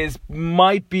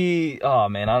might be, oh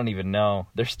man, I don't even know.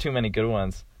 There's too many good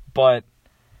ones. But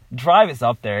Drive is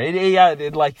up there.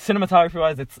 Like cinematography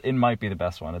wise, it might be the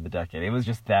best one of the decade. It was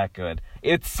just that good.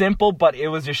 It's simple, but it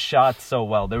was just shot so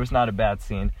well. There was not a bad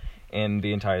scene in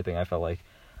the entire thing, I felt like.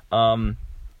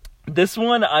 This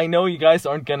one I know you guys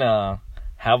aren't gonna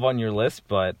have on your list,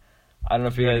 but I don't know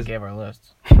if you guys gave our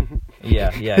lists. Yeah,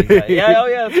 exactly. Yeah, oh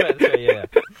yeah, that's right,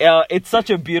 yeah. It's Such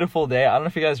a Beautiful Day. I don't know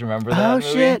if you guys remember that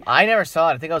movie. Shit. I never saw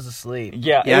it. I think I was asleep.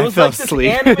 Yeah, Yeah, it I was fell like this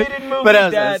asleep. animated movie But I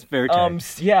was that very tired.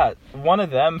 yeah, one of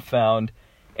them found,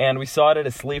 and we saw it at a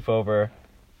sleepover,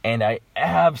 and I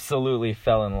absolutely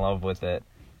fell in love with it.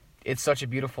 It's Such a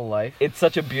Beautiful Life. It's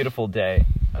Such a Beautiful Day.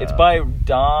 It's by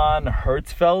Don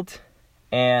Hertzfeldt,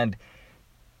 and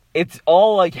it's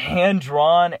all like hand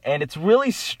drawn, and it's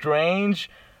really strange,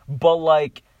 but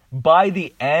like by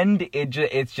the end,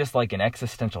 it's just like an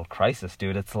existential crisis,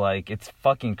 dude. It's like it's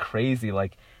fucking crazy,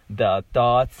 like the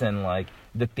thoughts and like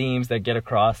the themes that get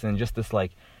across, and just this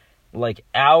like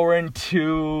hour and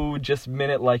 2 just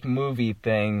minute like movie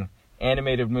thing,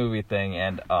 animated movie thing,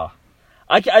 and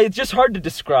it's just hard to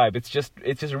describe. It's just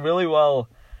really well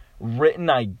written,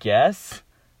 I guess.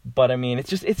 But I mean,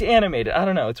 it's animated. I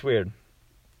don't know. It's weird.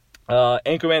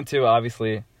 Anchorman 2,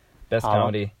 obviously, best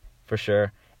comedy for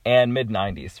sure, and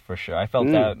mid-90s for sure. I felt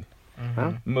that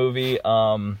movie,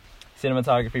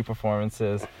 cinematography,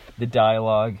 performances, the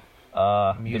dialogue,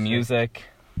 the music,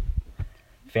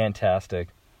 fantastic,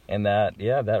 and that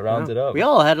rounds it up.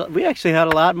 We actually had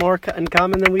a lot more in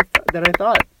common than I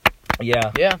thought.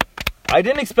 Yeah. Yeah. I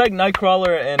didn't expect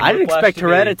Nightcrawler and I didn't Whiplash expect to be-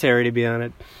 Hereditary to be on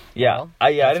it. Yeah, Well,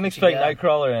 I that's didn't what you expect got.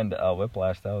 Nightcrawler and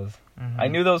Whiplash. That was I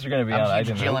knew those were gonna be on. I I'm a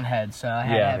huge didn't. Jalen head, so I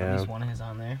had to have at least one of his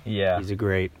on there. Yeah. He's a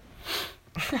great.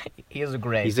 He is a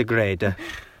great. He's a great.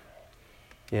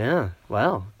 Yeah.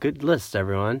 Well, good list,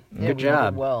 everyone. Yeah, Good we did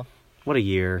job. well. What a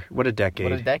year. What a decade.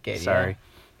 What a decade, Sorry. yeah.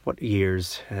 What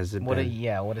years has it What a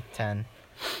been? what a 10.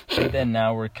 And then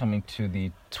now we're coming to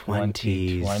the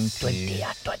 20s.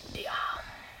 2020s.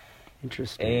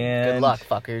 Interesting. And Good luck,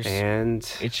 fuckers. And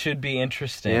it should be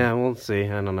interesting. yeah, we'll see.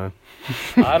 I don't know.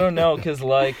 I don't know, because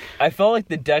like I felt like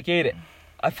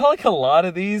a lot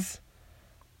of these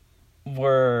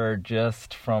were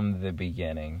just from the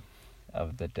beginning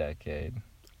of the decade.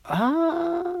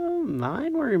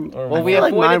 Mine were. Well, Well, we feel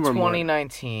like mine avoided were more-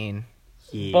 2019.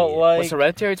 Yeah. But like Was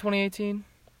Hereditary 2018?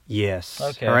 Yes.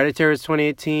 Okay. Hereditary was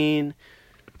 2018.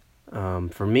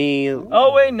 For me.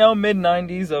 oh wait, no,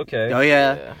 mid-90s, okay. Oh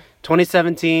yeah.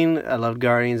 2017. I loved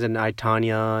Guardians and I,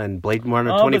 Tonya and Blade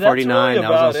Runner Oh, but that's 2049. really That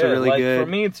was about also it. really Like, good. For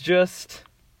me, it's just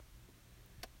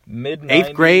mid-90s.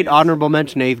 8th grade, honorable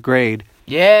mention. 8th grade.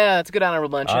 Yeah, that's a good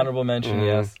honorable mention. Honorable mention, Mhm.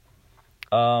 yes.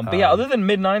 But yeah, other than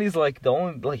mid-90s, like the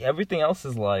only like everything else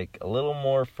is like a little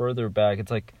more further back.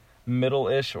 It's like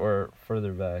middle-ish or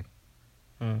further back.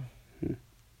 Hmm.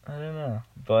 I don't know,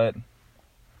 but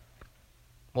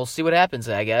We'll see what happens,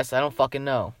 I guess. I don't fucking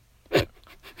know.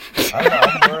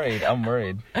 I'm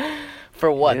worried. For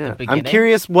what? Yeah. The beginning? I'm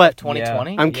curious what.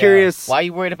 2020? I'm Yeah. curious. Why are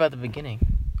you worried about the beginning?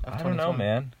 of I don't know, 2020?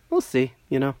 man. We'll see.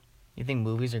 You know. You think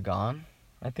movies are gone,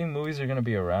 I think movies are gonna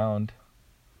be around.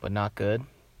 but not good?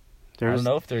 I don't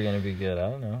know if they're gonna be good. I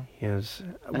don't know. Yes.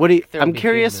 What do you, there'll I'm be good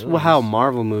curious movies. how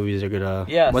Marvel movies are gonna.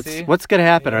 Yeah, What's see? what's gonna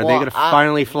happen? Are they Well, gonna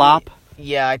finally flop?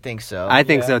 Yeah, I think so. I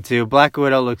think yeah. so too. Black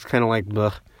Widow looks kind of like.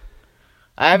 Blech.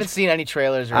 I haven't seen any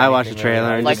trailers. Or I watched anything the trailer.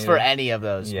 really, like Me for neither. any of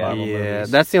those Yeah. Marvel Yeah,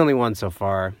 movies. that's the only one so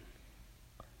far.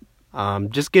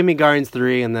 Just give me Guardians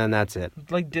 3 and then that's it.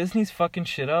 Like Disney's fucking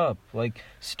shit up. Like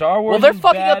Star Wars. Well, they're is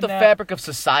fucking bad up the now. fabric of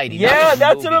society. not Yeah, just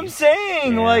that's what I'm movies.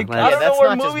 saying. Yeah, Like like- I Yeah, don't know that's where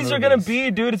not just movies are gonna movies.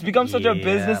 be, dude. It's become such a Yeah.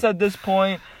 business at this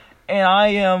point, and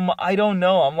I don't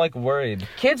know. I'm like worried.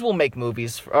 Kids will make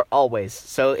movies always.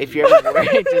 So if you're ever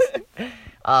worried, just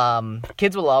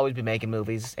kids will always be making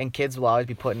movies, and kids will always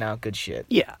be putting out good shit.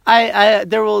 Yeah,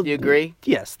 there will. You agree?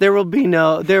 Yes, there will be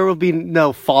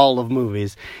no fall of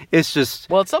movies. It's just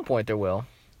Well, at some point there will.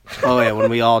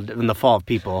 when the fall of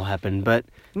people happen. But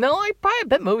No, I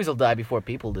bet movies will die before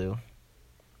people do.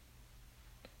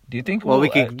 Do you think? well, we'll,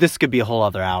 this could be a whole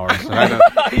other hour. So I don't,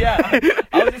 yeah,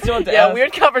 I was just about to Yeah, ask.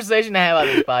 weird conversation to have on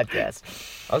this podcast.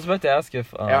 I was about to ask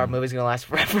if Are movies gonna last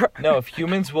forever? no, if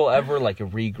humans will ever like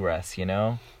regress. You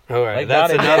know, all right, like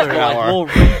that's not another again, but, hour.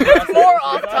 Like, we'll regress. More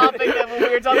off topic than what we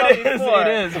were talking about It is, before. it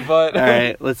is, but All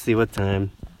right, let's see what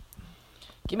time.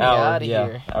 Get me out of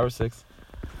here. hour 6.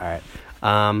 All right.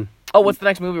 Oh, what's the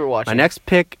next movie we're watching? My next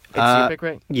pick. It's your pick,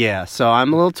 right? Yeah, so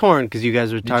I'm a little torn because you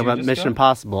guys were talking you about just Mission go?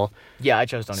 Impossible. Yeah, I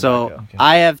chose Donnie So Darko. Okay.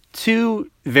 I have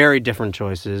two very different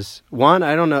choices. One,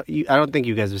 I don't know. I don't think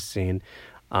you guys have seen.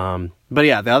 But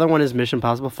yeah, the other one is Mission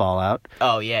Impossible Fallout.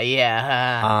 Oh yeah,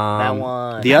 that Um,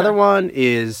 one. The other one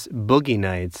is Boogie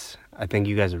Nights. I think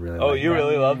you guys would really. Oh, like you that.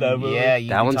 really love that movie. Yeah, you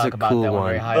That one's talk a about cool that one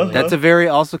very one. highly. That's a very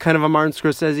also kind of a Martin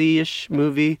Scorsese-ish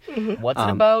movie. What's it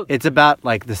about? It's about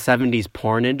like the '70s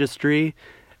porn industry,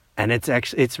 and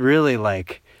it's really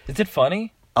like, Is it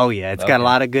funny? oh yeah, it's got a Okay.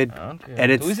 lot of good, Okay.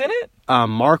 and it's Who's in it?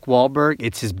 Mark Wahlberg.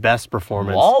 It's his best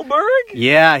performance. Wahlberg?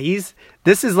 Yeah,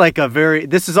 this is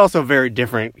also very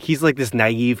different. He's like this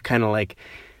naive kind of like,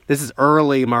 this is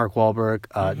early Mark Wahlberg.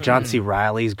 John C.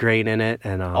 Reilly's great in it,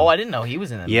 and Oh, I didn't know he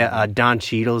was in it. yeah, Don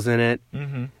Cheadle's in it.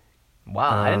 Mm-hmm.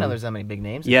 Wow, I didn't know there's that many big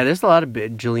names. Yeah, there's a lot of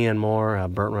Julianne Moore,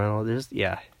 Burt Reynolds.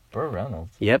 Burt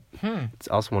Reynolds. Yep. Hmm. It's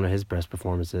also one of his best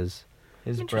performances.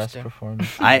 His breast Interesting. performance.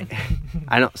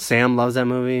 I know Sam loves that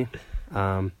movie.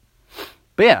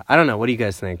 But yeah, I don't know. What do you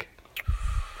guys think?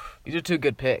 These are two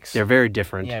good picks. They're very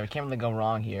different. Yeah, we can't really go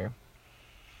wrong here.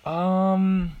 What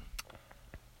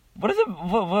is it?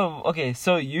 Okay,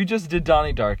 so you just did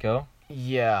Donnie Darko.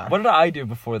 Yeah. What did I do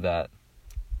before that?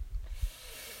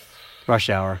 Rush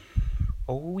Hour.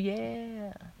 Oh yeah.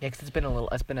 Yeah, because it's been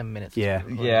a minute. Since Yeah.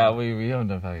 we recorded. Yeah, we haven't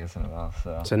done podcasts in a while,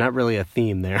 so. So not really a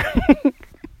theme there.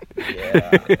 Yeah.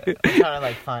 I'm trying to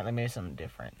like find maybe something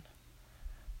different.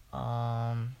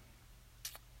 I'm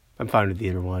fine with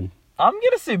either one. I'm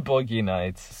gonna say Boogie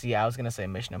Nights. See, I was gonna say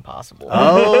Mission Impossible.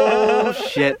 Oh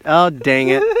shit! Oh dang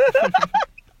it!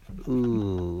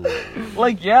 Ooh.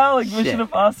 Like, yeah, like Shit. Mission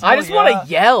Impossible. I just want yeah. to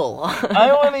yell.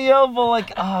 I want to yell, but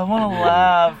like, I want to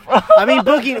laugh. I mean,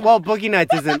 Boogie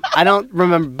Nights isn't. I don't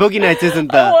remember. Boogie Nights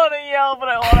isn't I the. want to yell, but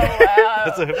I want to laugh.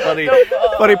 That's a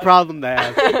funny problem to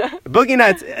have. Boogie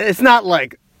Nights. It's not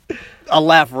like a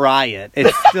laugh riot.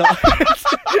 It's still.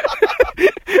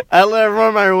 I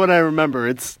remember what I remember.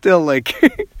 It's still like.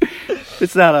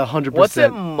 It's not 100%. What's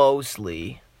it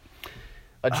mostly?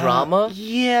 A drama?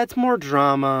 Yeah, it's more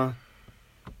drama,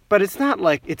 but it's not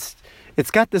like it's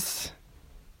got this.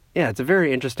 Yeah, it's a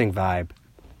very interesting vibe.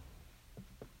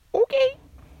 Okay.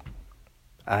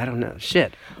 I don't know.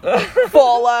 Shit.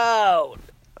 Fallout.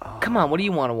 Come on, what do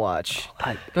you want to watch?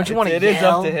 Don't you want to It yell? is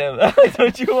up to him.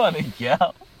 Don't you want to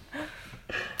yell?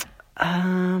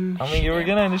 I mean, you were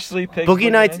gonna initially pick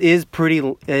Boogie Nights is pretty.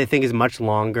 I think is much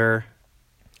longer.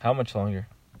 How much longer?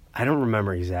 I don't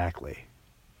remember exactly.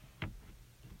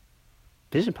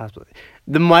 Mission Impossible.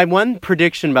 My one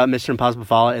prediction about Mission Impossible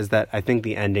Fallout is that I think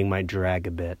the ending might drag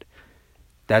a bit.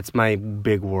 That's my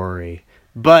big worry.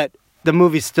 But the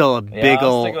movie's still a Yeah, big I'm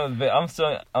old.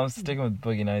 I'm sticking with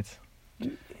Boogie Nights.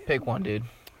 Pick one, dude.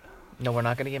 No, we're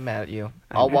not gonna get mad at you.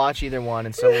 I'll watch either one,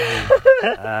 and so will we.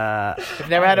 We've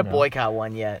never had a know. boycott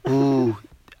one yet. Ooh,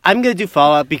 I'm gonna do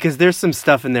Fallout because there's some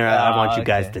stuff in there I want you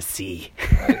guys okay. to see.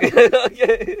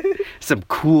 Okay. Some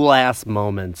cool ass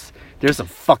moments. There's a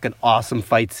fucking awesome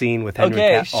fight scene with Henry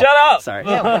Okay, Cavill. shut up. Sorry.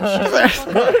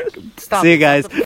 Stop. See you guys.